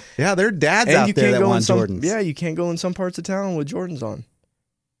popular. Yeah, there are dads And out you there can't that go in want some, Jordans. yeah, you can't go in some parts of town with Jordans on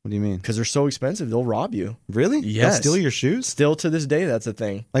What do you mean? because they're so expensive. They'll rob you. Really? Yes. They'll steal your shoes? Still to this day, that's a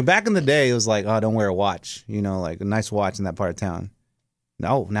thing. Like back in the day, it was like, oh, don't wear a watch. You know, like a nice watch in that part of town.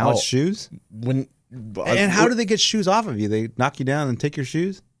 No, now it's shoes. And how do they get shoes off of you? They knock you down and take your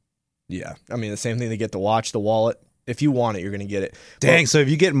shoes? Yeah, I mean the same thing. They get the watch, the wallet. If you want it, you're gonna get it. Dang! So if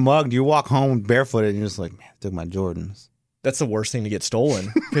you get mugged, you walk home barefooted, and you're just like, man, I took my Jordans. That's the worst thing to get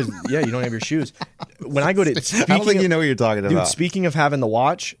stolen because you don't have your shoes. When I go to, I don't think you know what you're talking dude, about. speaking of having the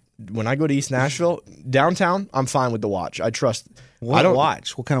watch, when I go to East Nashville downtown, I'm fine with the watch. I trust. What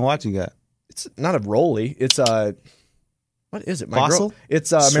watch? What kind of watch you got? It's not a Rolly. It's a what is it? My Fossil? girl.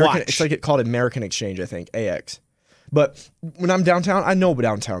 It's American. Swatch. It's like called American Exchange, I think. AX. But when I'm downtown, I know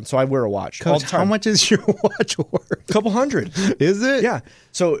downtown, so I wear a watch all Coach, the time. how much is your watch worth? A couple hundred. Is it? Yeah.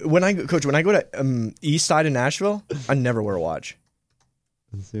 So when I go to East Side of Nashville, I never wear a watch.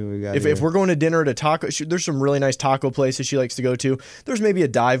 Let's see what we got. If we're going to dinner at a taco, there's some really nice taco places she likes to go to. There's maybe a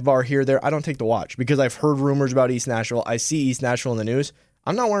dive bar here or there. I don't take the watch because I've heard rumors about East Nashville. I see East Nashville in the news.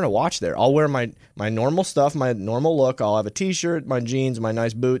 I'm not wearing a watch there. I'll wear my normal stuff, my normal look. I'll have a T-shirt, my jeans, my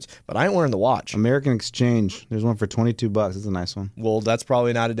nice boots, but I ain't wearing the watch. American Exchange. There's one for $22. It's a nice one. Well, that's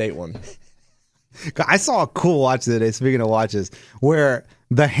probably not a date one. I saw a cool watch the other day. Speaking of watches, where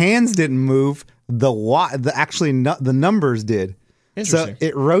the hands didn't move, the numbers did. So Interesting.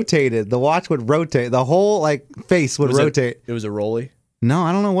 it rotated. The watch would rotate. The whole face would rotate. It was a Rolly. No,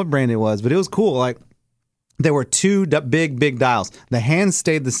 I don't know what brand it was, but it was cool. Like there were two big dials. The hands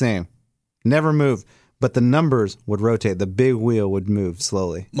stayed the same, never moved, but the numbers would rotate. The big wheel would move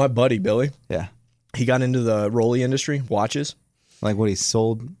slowly. My buddy Billy, Yeah, he got into the Rolly industry, watches. like what he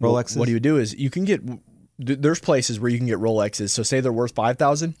sold Rolexes. What he would do is you can get. There's places where you can get Rolexes. So say they're worth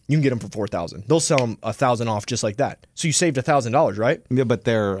 $5,000, you can get them for $4,000. They'll sell them $1,000 off just like that. So you saved $1,000, right? Yeah, but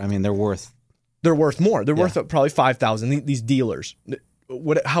they're worth. They're worth more. They're worth probably $5,000. These dealers,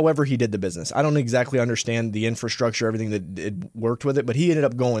 however he did the business, I don't exactly understand the infrastructure, everything that it worked with it, but he ended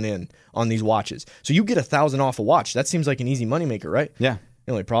up going in on these watches. So you get $1,000 off a watch. That seems like an easy moneymaker, right? Yeah.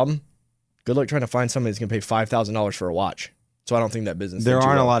 The only problem, good luck trying to find somebody that's going to pay $5,000 for a watch. So I don't think that business. There did too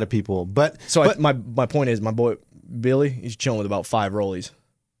aren't well. a lot of people, but My point is, my boy Billy, he's chilling with about 5 Rollies.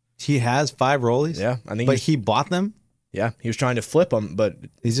 he has 5 Rollies. Yeah, I think. But he bought them. He was trying to flip them, but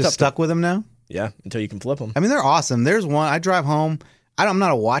He's just stuck with them now. yeah, until you can flip them. I mean, they're awesome. There's one. I drive home. I'm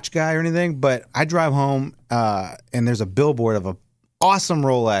not a watch guy or anything, but I drive home and there's a billboard of a awesome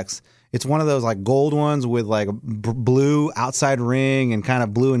Rolex. It's one of those like gold ones with like a blue outside ring and kind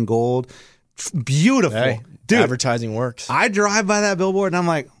of blue and gold. Beautiful. Hey, dude. advertising works. I drive by that billboard and I'm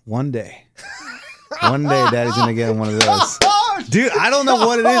like, one day Daddy's gonna get one of those. Dude, I don't know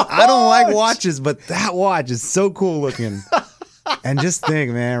what it is. I don't like watches, but that watch is so cool looking. And just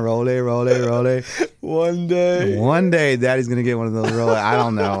think, man, roll. One day. One day, Daddy's gonna get one of those Rolex. I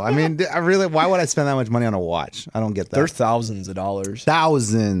don't know. I mean, why would I spend that much money on a watch? I don't get that. They're thousands of dollars.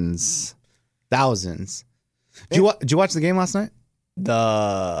 Thousands. Did you watch the game last night?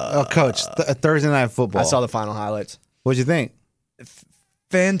 The Coach, Thursday Night Football. I saw the final highlights. What'd you think?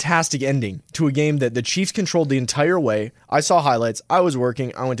 fantastic ending to a game that the Chiefs controlled the entire way. I saw highlights. I was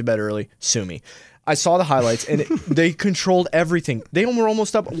working. I went to bed early. Sue me. I saw the highlights, and they controlled everything. They were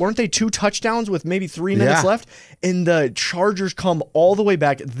almost up. Weren't they 2 touchdowns with maybe 3 minutes left? And the Chargers come all the way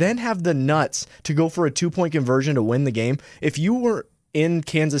back, then have the nuts to go for a 2-point conversion to win the game. If you were in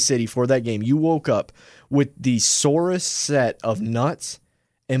Kansas City for that game, you woke up with the sorest set of nuts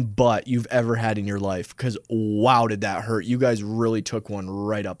and butt you've ever had in your life, because wow, did that hurt. You guys really took one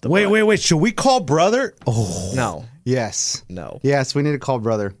right up the butt. Wait. Should we call brother? Oh. No. Yes. No. Yes, we need to call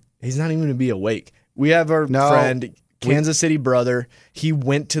brother. He's not even going to be awake. We have our friend, Kansas City brother. He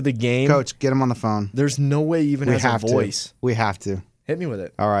went to the game. Coach, get him on the phone. There's no way he even has a voice. We have to. Hit me with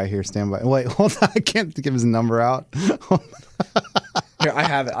it. All right, here, stand by. Wait, hold on. I can't give his number out. Here, I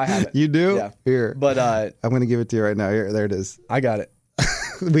have it. You do? Yeah. Here. But I'm going to give it to you right now. Here, there it is. I got it.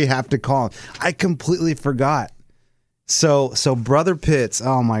 We have to call him. I completely forgot. So Brother Pitts,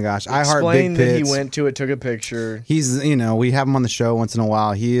 oh my gosh. I heart Big Pitts. That he went to it, took a picture. He's, we have him on the show once in a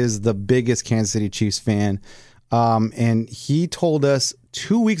while. He is the biggest Kansas City Chiefs fan. And he told us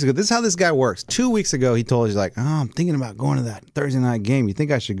 2 weeks ago, this is how this guy works. 2 weeks ago, he told us, like, I'm thinking about going to that Thursday night game. You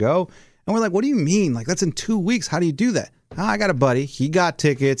think I should go? And we're like, what do you mean? Like, that's in 2 weeks. How do you do that? I got a buddy. He got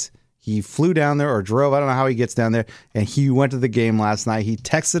tickets. He flew down there or drove. I don't know how he gets down there. And he went to the game last night. He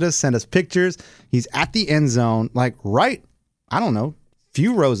texted us, sent us pictures. He's at the end zone, like right, I don't know,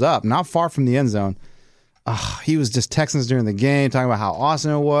 few rows up, not far from the end zone. He was just texting us during the game, talking about how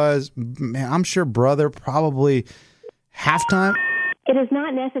awesome it was. Man, I'm sure brother probably halftime. It is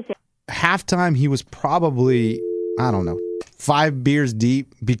not necessary. Halftime, he was probably, I don't know, 5 beers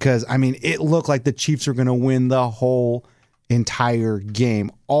deep because, it looked like the Chiefs were going to win the whole entire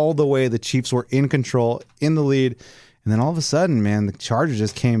game. All the way the Chiefs were in control, in the lead. And then all of a sudden, man, the Chargers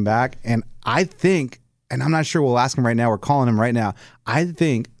just came back. And I think, and I'm not sure, we'll ask him right now, we're calling him right now, I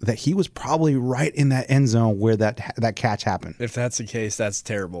think that he was probably right in that end zone where that catch happened. If that's the case, that's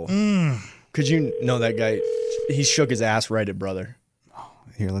terrible. Could you know that guy? He shook his ass right at brother.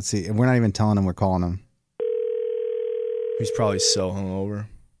 Here, let's see. We're not even telling him we're calling him. He's probably so hungover.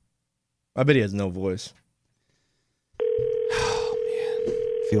 I bet he has no voice. Oh, man.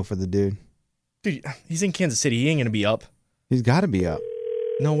 Feel for the dude. Dude, he's in Kansas City. He ain't going to be up. He's got to be up.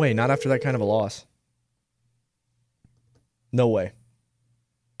 No way. Not after that kind of a loss. No way.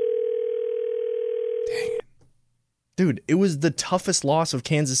 Dang it. Dude, it was the toughest loss of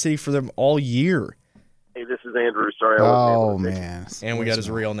Kansas City for them all year. Hey, this is Andrew. Sorry. Oh, man. And we got his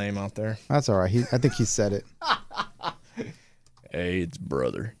real name out there. That's all right. I think he said it. Hey, it's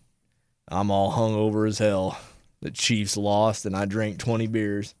brother. I'm all hungover as hell. The Chiefs lost, and I drank 20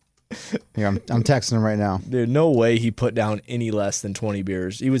 beers. Here, I'm texting him right now. Dude, no way he put down any less than 20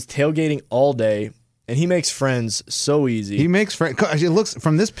 beers. He was tailgating all day, and he makes friends so easy. He makes friends. It looks,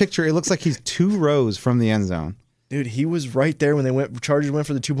 from this picture, it looks like he's 2 rows from the end zone. Dude, he was right there when Chargers went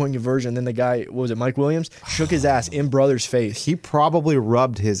for the 2-point conversion. Then the guy, what was it, Mike Williams, shook his ass in brother's face. He probably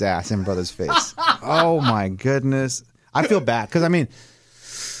rubbed his ass in brother's face. Oh, my goodness. I feel bad because,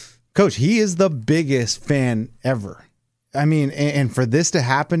 Coach, he is the biggest fan ever. And for this to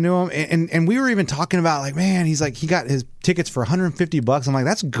happen to him, and we were even talking about, like, man, he's like, he got his tickets for $150. I'm like,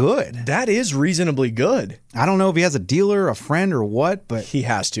 that's good. That is reasonably good. I don't know if he has a dealer, a friend, or what, but he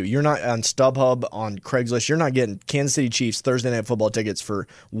has to. You're not on StubHub, on Craigslist. You're not getting Kansas City Chiefs Thursday Night Football tickets for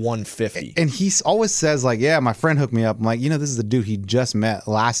 $150. And he always says, like, yeah, my friend hooked me up. I'm like, this is the dude he just met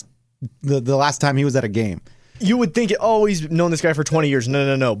the last time he was at a game. You would think, he's known this guy for 20 years.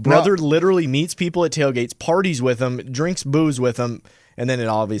 No. Brother literally meets people at tailgates, parties with them, drinks booze with them, and then it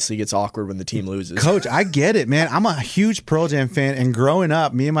obviously gets awkward when the team loses. Coach, I get it, man. I'm a huge Pearl Jam fan, and growing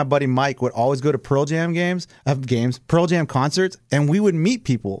up, me and my buddy Mike would always go to Pearl Jam Pearl Jam concerts, and we would meet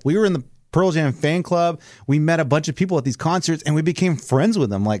people. We were in the Pearl Jam fan club. We met a bunch of people at these concerts, and we became friends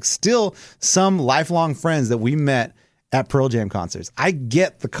with them. Like, still some lifelong friends that we met at Pearl Jam concerts. I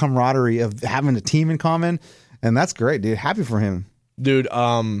get the camaraderie of having a team in common. And that's great, dude. Happy for him. Dude,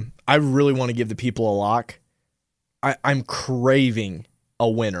 I really want to give the people a lock. I'm craving a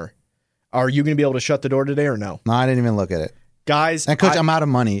winner. Are you going to be able to shut the door today or no? No, I didn't even look at it. Guys. And Coach, I'm out of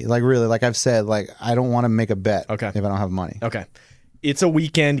money. Like, really, like I've said, like, I don't want to make a bet if I don't have money. Okay. It's a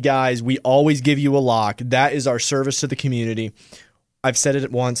weekend, guys. We always give you a lock. That is our service to the community. I've said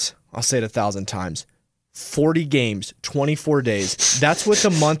it once. I'll say it 1,000 times. 40 games, 24 days. That's what the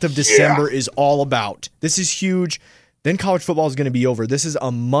month of December is all about. This is huge. Then college football is going to be over. This is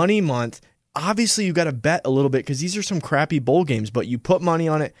a money month. Obviously, you got to bet a little bit because these are some crappy bowl games, but you put money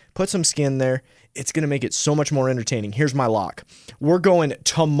on it, put some skin there. It's going to make it so much more entertaining. Here's my lock. We're going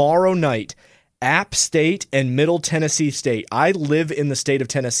tomorrow night App State and Middle Tennessee State. I live in the state of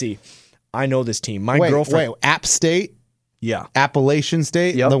Tennessee. I know this team. My girlfriend. Wait, App State? Yeah. Appalachian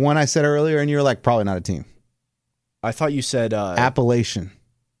State? Yep. The one I said earlier, and you were like, probably not a team. I thought you said Appalachian.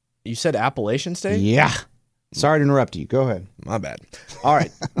 You said Appalachian State? Yeah. Sorry to interrupt you. Go ahead. My bad. All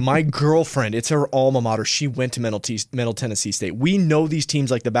right. My girlfriend, it's her alma mater. She went to Middle Tennessee State. We know these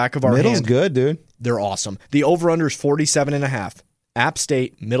teams like the back of our Middle's hand. good, dude. They're awesome. The over-under is 47.5. App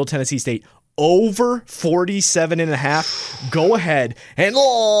State, Middle Tennessee State, over 47.5. Go ahead and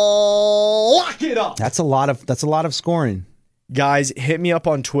lock it up. That's a lot of scoring. Guys, hit me up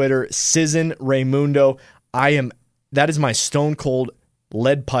on Twitter, Sizzin Raymundo. That is my stone cold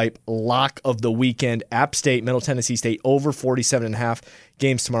lead pipe lock of the weekend. App State, Middle Tennessee State, over 47.5.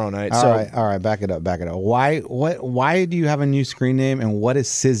 Games tomorrow night. All right. Back it up. Why do you have a new screen name, and what is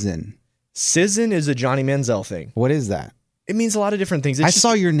Sizzin? Sizzin is a Johnny Manziel thing. What is that? It means a lot of different things. I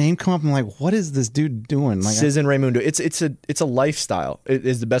saw your name come up. I'm like, what is this dude doing? Like, Sizzin Raymundo. It's a lifestyle. It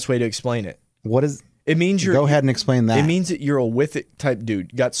is the best way to explain it. what is? It means you're. Go ahead and explain that. It means that you're a with it type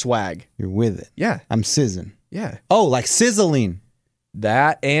dude. Got swag. You're with it. Yeah. I'm sizzing. Yeah. Oh, like sizzling.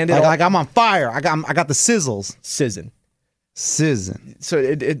 That and it Like I'm on fire. I got the sizzles. Sizzin. Sizzing. So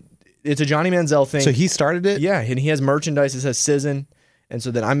it's a Johnny Manziel thing. So he started it. Yeah, and he has merchandise that says Sizzin, and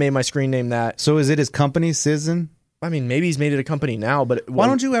so then I made my screen name that. So is it his company, Sizzin? I mean, maybe he's made it a company now, but Why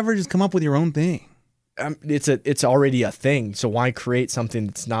don't you ever just come up with your own thing? it's already a thing. So why create something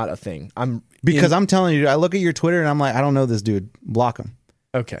that's not a thing? I'm telling you, I look at your Twitter and I'm like, I don't know this dude. Block him.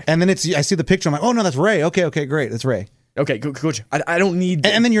 okay. And then I see the picture. I'm like, oh no, that's Ray. Okay, great, that's Ray. Okay, coach. I don't need.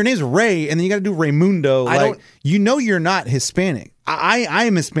 And then your name's Ray, and then you got to do Raymundo. You're not Hispanic. I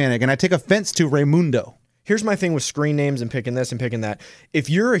am Hispanic, and I take offense to Raymundo. Here's my thing with screen names and picking this and picking that. If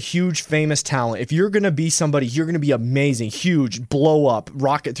you're a huge famous talent, if you're going to be somebody, you're going to be amazing, huge, blow up,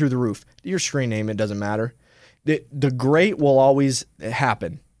 rocket through the roof. Your screen name, it doesn't matter. The great will always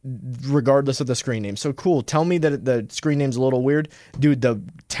happen, regardless of the screen name. So cool. Tell me that the screen name's a little weird. Dude, the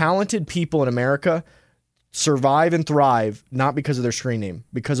talented people in America survive and thrive not because of their screen name,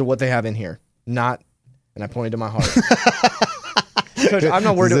 because of what they have in here. Not, and I pointed to my heart. Coach, I'm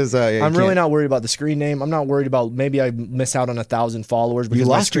not worried. I'm really not worried about the screen name. I'm not worried about maybe I miss out on 1,000 followers. You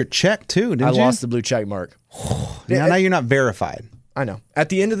lost your check too, didn't you? I lost the blue check mark. Now you're not verified. I know. At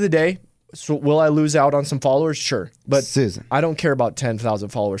the end of the day, so will I lose out on some followers? Sure, but Susan. I don't care about 10,000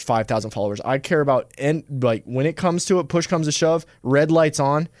 followers, 5,000 followers. I care about like when it comes to it, push comes to shove, red lights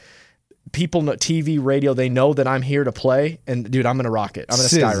on. People know TV, radio, they know that I'm here to play, and dude, I'm gonna rock it. I'm gonna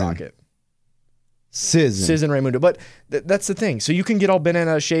skyrocket. Sizzin Raymundo. But that's the thing. So you can get all bent out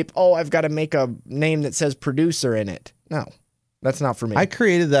of shape. Oh, I've got to make a name that says producer in it. No, that's not for me. I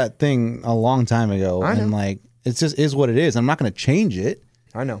created that thing a long time ago, and like it just is what it is. I'm not going to change it.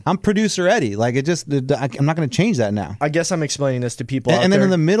 I know. I'm producer Eddie. Like I'm not going to change that now. I guess I'm explaining this to people. And then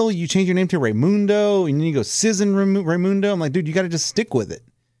in the middle, you change your name to Raymundo, and then you go Sizzin Raymundo. I'm like, dude, you got to just stick with it.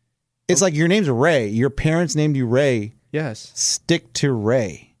 It's like your name's Ray. Your parents named you Ray. Yes. Stick to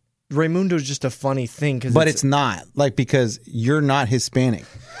Ray. Raymundo is just a funny thing, but it's not because you're not Hispanic.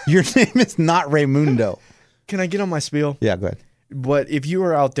 Your name is not Raymundo. Can I get on my spiel? Yeah, go ahead. But if you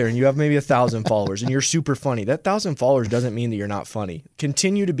are out there and you have maybe 1,000 followers and you're super funny, that 1,000 followers doesn't mean that you're not funny.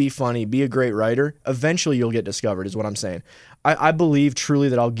 Continue to be funny, be a great writer. Eventually, you'll get discovered. Is what I'm saying. I believe truly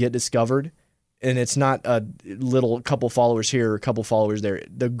that I'll get discovered, and it's not a little couple followers here or a couple followers there.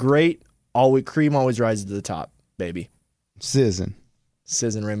 The great cream always rises to the top, baby. Sizzin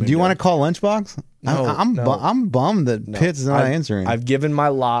Raymundo. Do you want to call Lunchbox? No, I'm bummed that Pitts is not answering. I've given my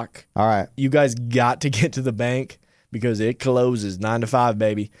lock. All right. You guys got to get to the bank because it closes 9 to 5,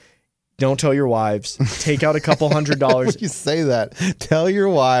 baby. Don't tell your wives. Take out a couple $100. You say that. Tell your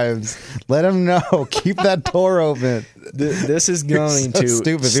wives. Let them know. Keep that door open. This is going to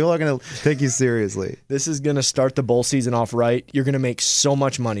stupid. People are going to take you seriously. This is going to start the bowl season off right. You're going to make so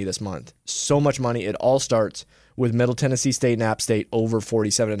much money this month. So much money. It all starts with Middle Tennessee State and App State over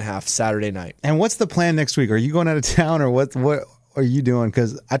 47.5 Saturday night. And what's the plan next week? Are you going out of town, or what are you doing?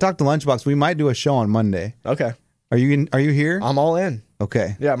 Because I talked to Lunchbox. We might do a show on Monday. Okay. Are you here? I'm all in.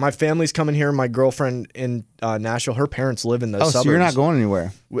 Okay. Yeah, my family's coming here. My girlfriend in Nashville, her parents live in the suburbs. So you're not going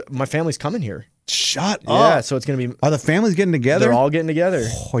anywhere? My family's coming here. Shut up. Yeah, so it's going to be... Are the families getting together? They're all getting together.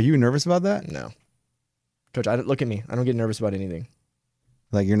 Are you nervous about that? No. Coach, look at me. I don't get nervous about anything.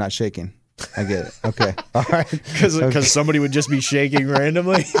 Like you're not shaking. I get it. Okay. All right. Because somebody would just be shaking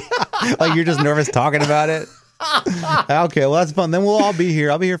randomly. Like you're just nervous talking about it? Okay, well that's fun. Then we'll all be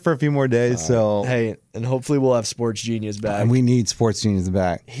here. I'll be here for a few more days. So Hey, and hopefully we'll have Sports Genius back. and we need Sports Genius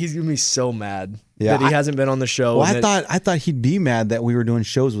back. He's gonna be so mad Yeah, that he hasn't been on the show. Well, and I thought he'd be mad that we were doing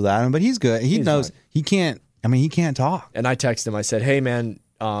shows without him, but he's good. He knows fine. he can't. I mean, he can't talk. And I texted him. I said, "Hey, man,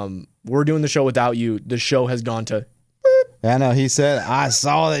 we're doing the show without you. The show has gone to." I know. He said, "I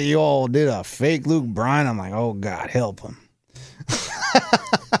saw that you all did a fake Luke Bryan." I'm like, "Oh God, help him."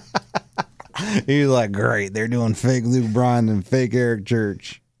 He's like, "Great, they're doing fake Luke Bryan and fake Eric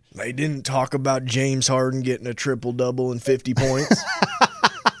Church." They didn't talk about James Harden getting a triple double and 50 points.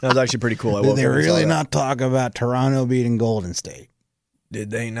 That was actually pretty cool. I Did woke they up and saw really that. not talk about Toronto beating Golden State? Did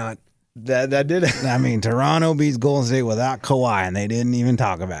they not? That did it. I mean, Toronto beats Golden State without Kawhi, and they didn't even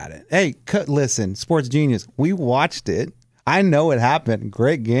talk about it. Hey, listen, Sports Genius, we watched it. I know it happened.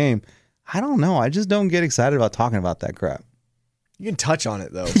 Great game. I don't know. I just don't get excited about talking about that crap. You can touch on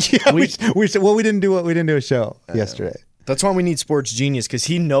it though. Yeah, we didn't do it. We didn't do a show yesterday. That's why we need Sports Genius, because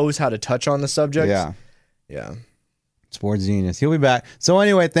he knows how to touch on the subject. Yeah. Sports Genius. He'll be back. So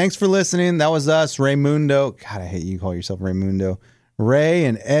anyway, thanks for listening. That was us, Raymundo. God, I hate you call yourself Raymundo. Ray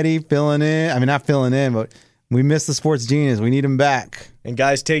and Eddie filling in. I mean, not filling in, but we missed the Sports Genius. We need him back. And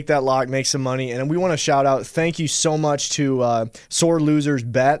guys, take that lock, make some money. And we want to shout out, thank you so much to Sore Losers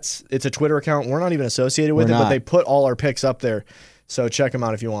Bets. It's a Twitter account. We're not even associated with We're it, but not. they put all our picks up there. So check them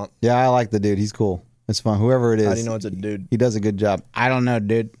out if you want. Yeah, I like the dude. He's cool. It's fun. Whoever it is. How do you know it's a dude? He does a good job. I don't know,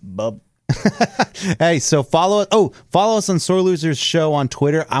 dude. Bub. Hey, so follow us. Oh, follow us on Sore Losers Show on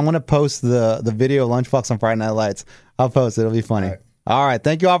Twitter. I'm going to post the video of Lunchbox on Friday Night Lights. I'll post it. It'll be funny. All right.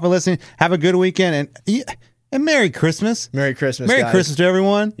 Thank you all for listening. Have a good weekend and Merry Christmas. Merry Christmas, Merry guys. Christmas to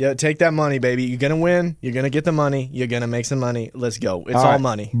everyone. Yeah, take that money, baby. You're going to win. You're going to get the money. You're going to make some money. Let's go. It's all right.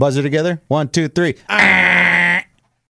 money. Buzzer together. 1, 2, 3.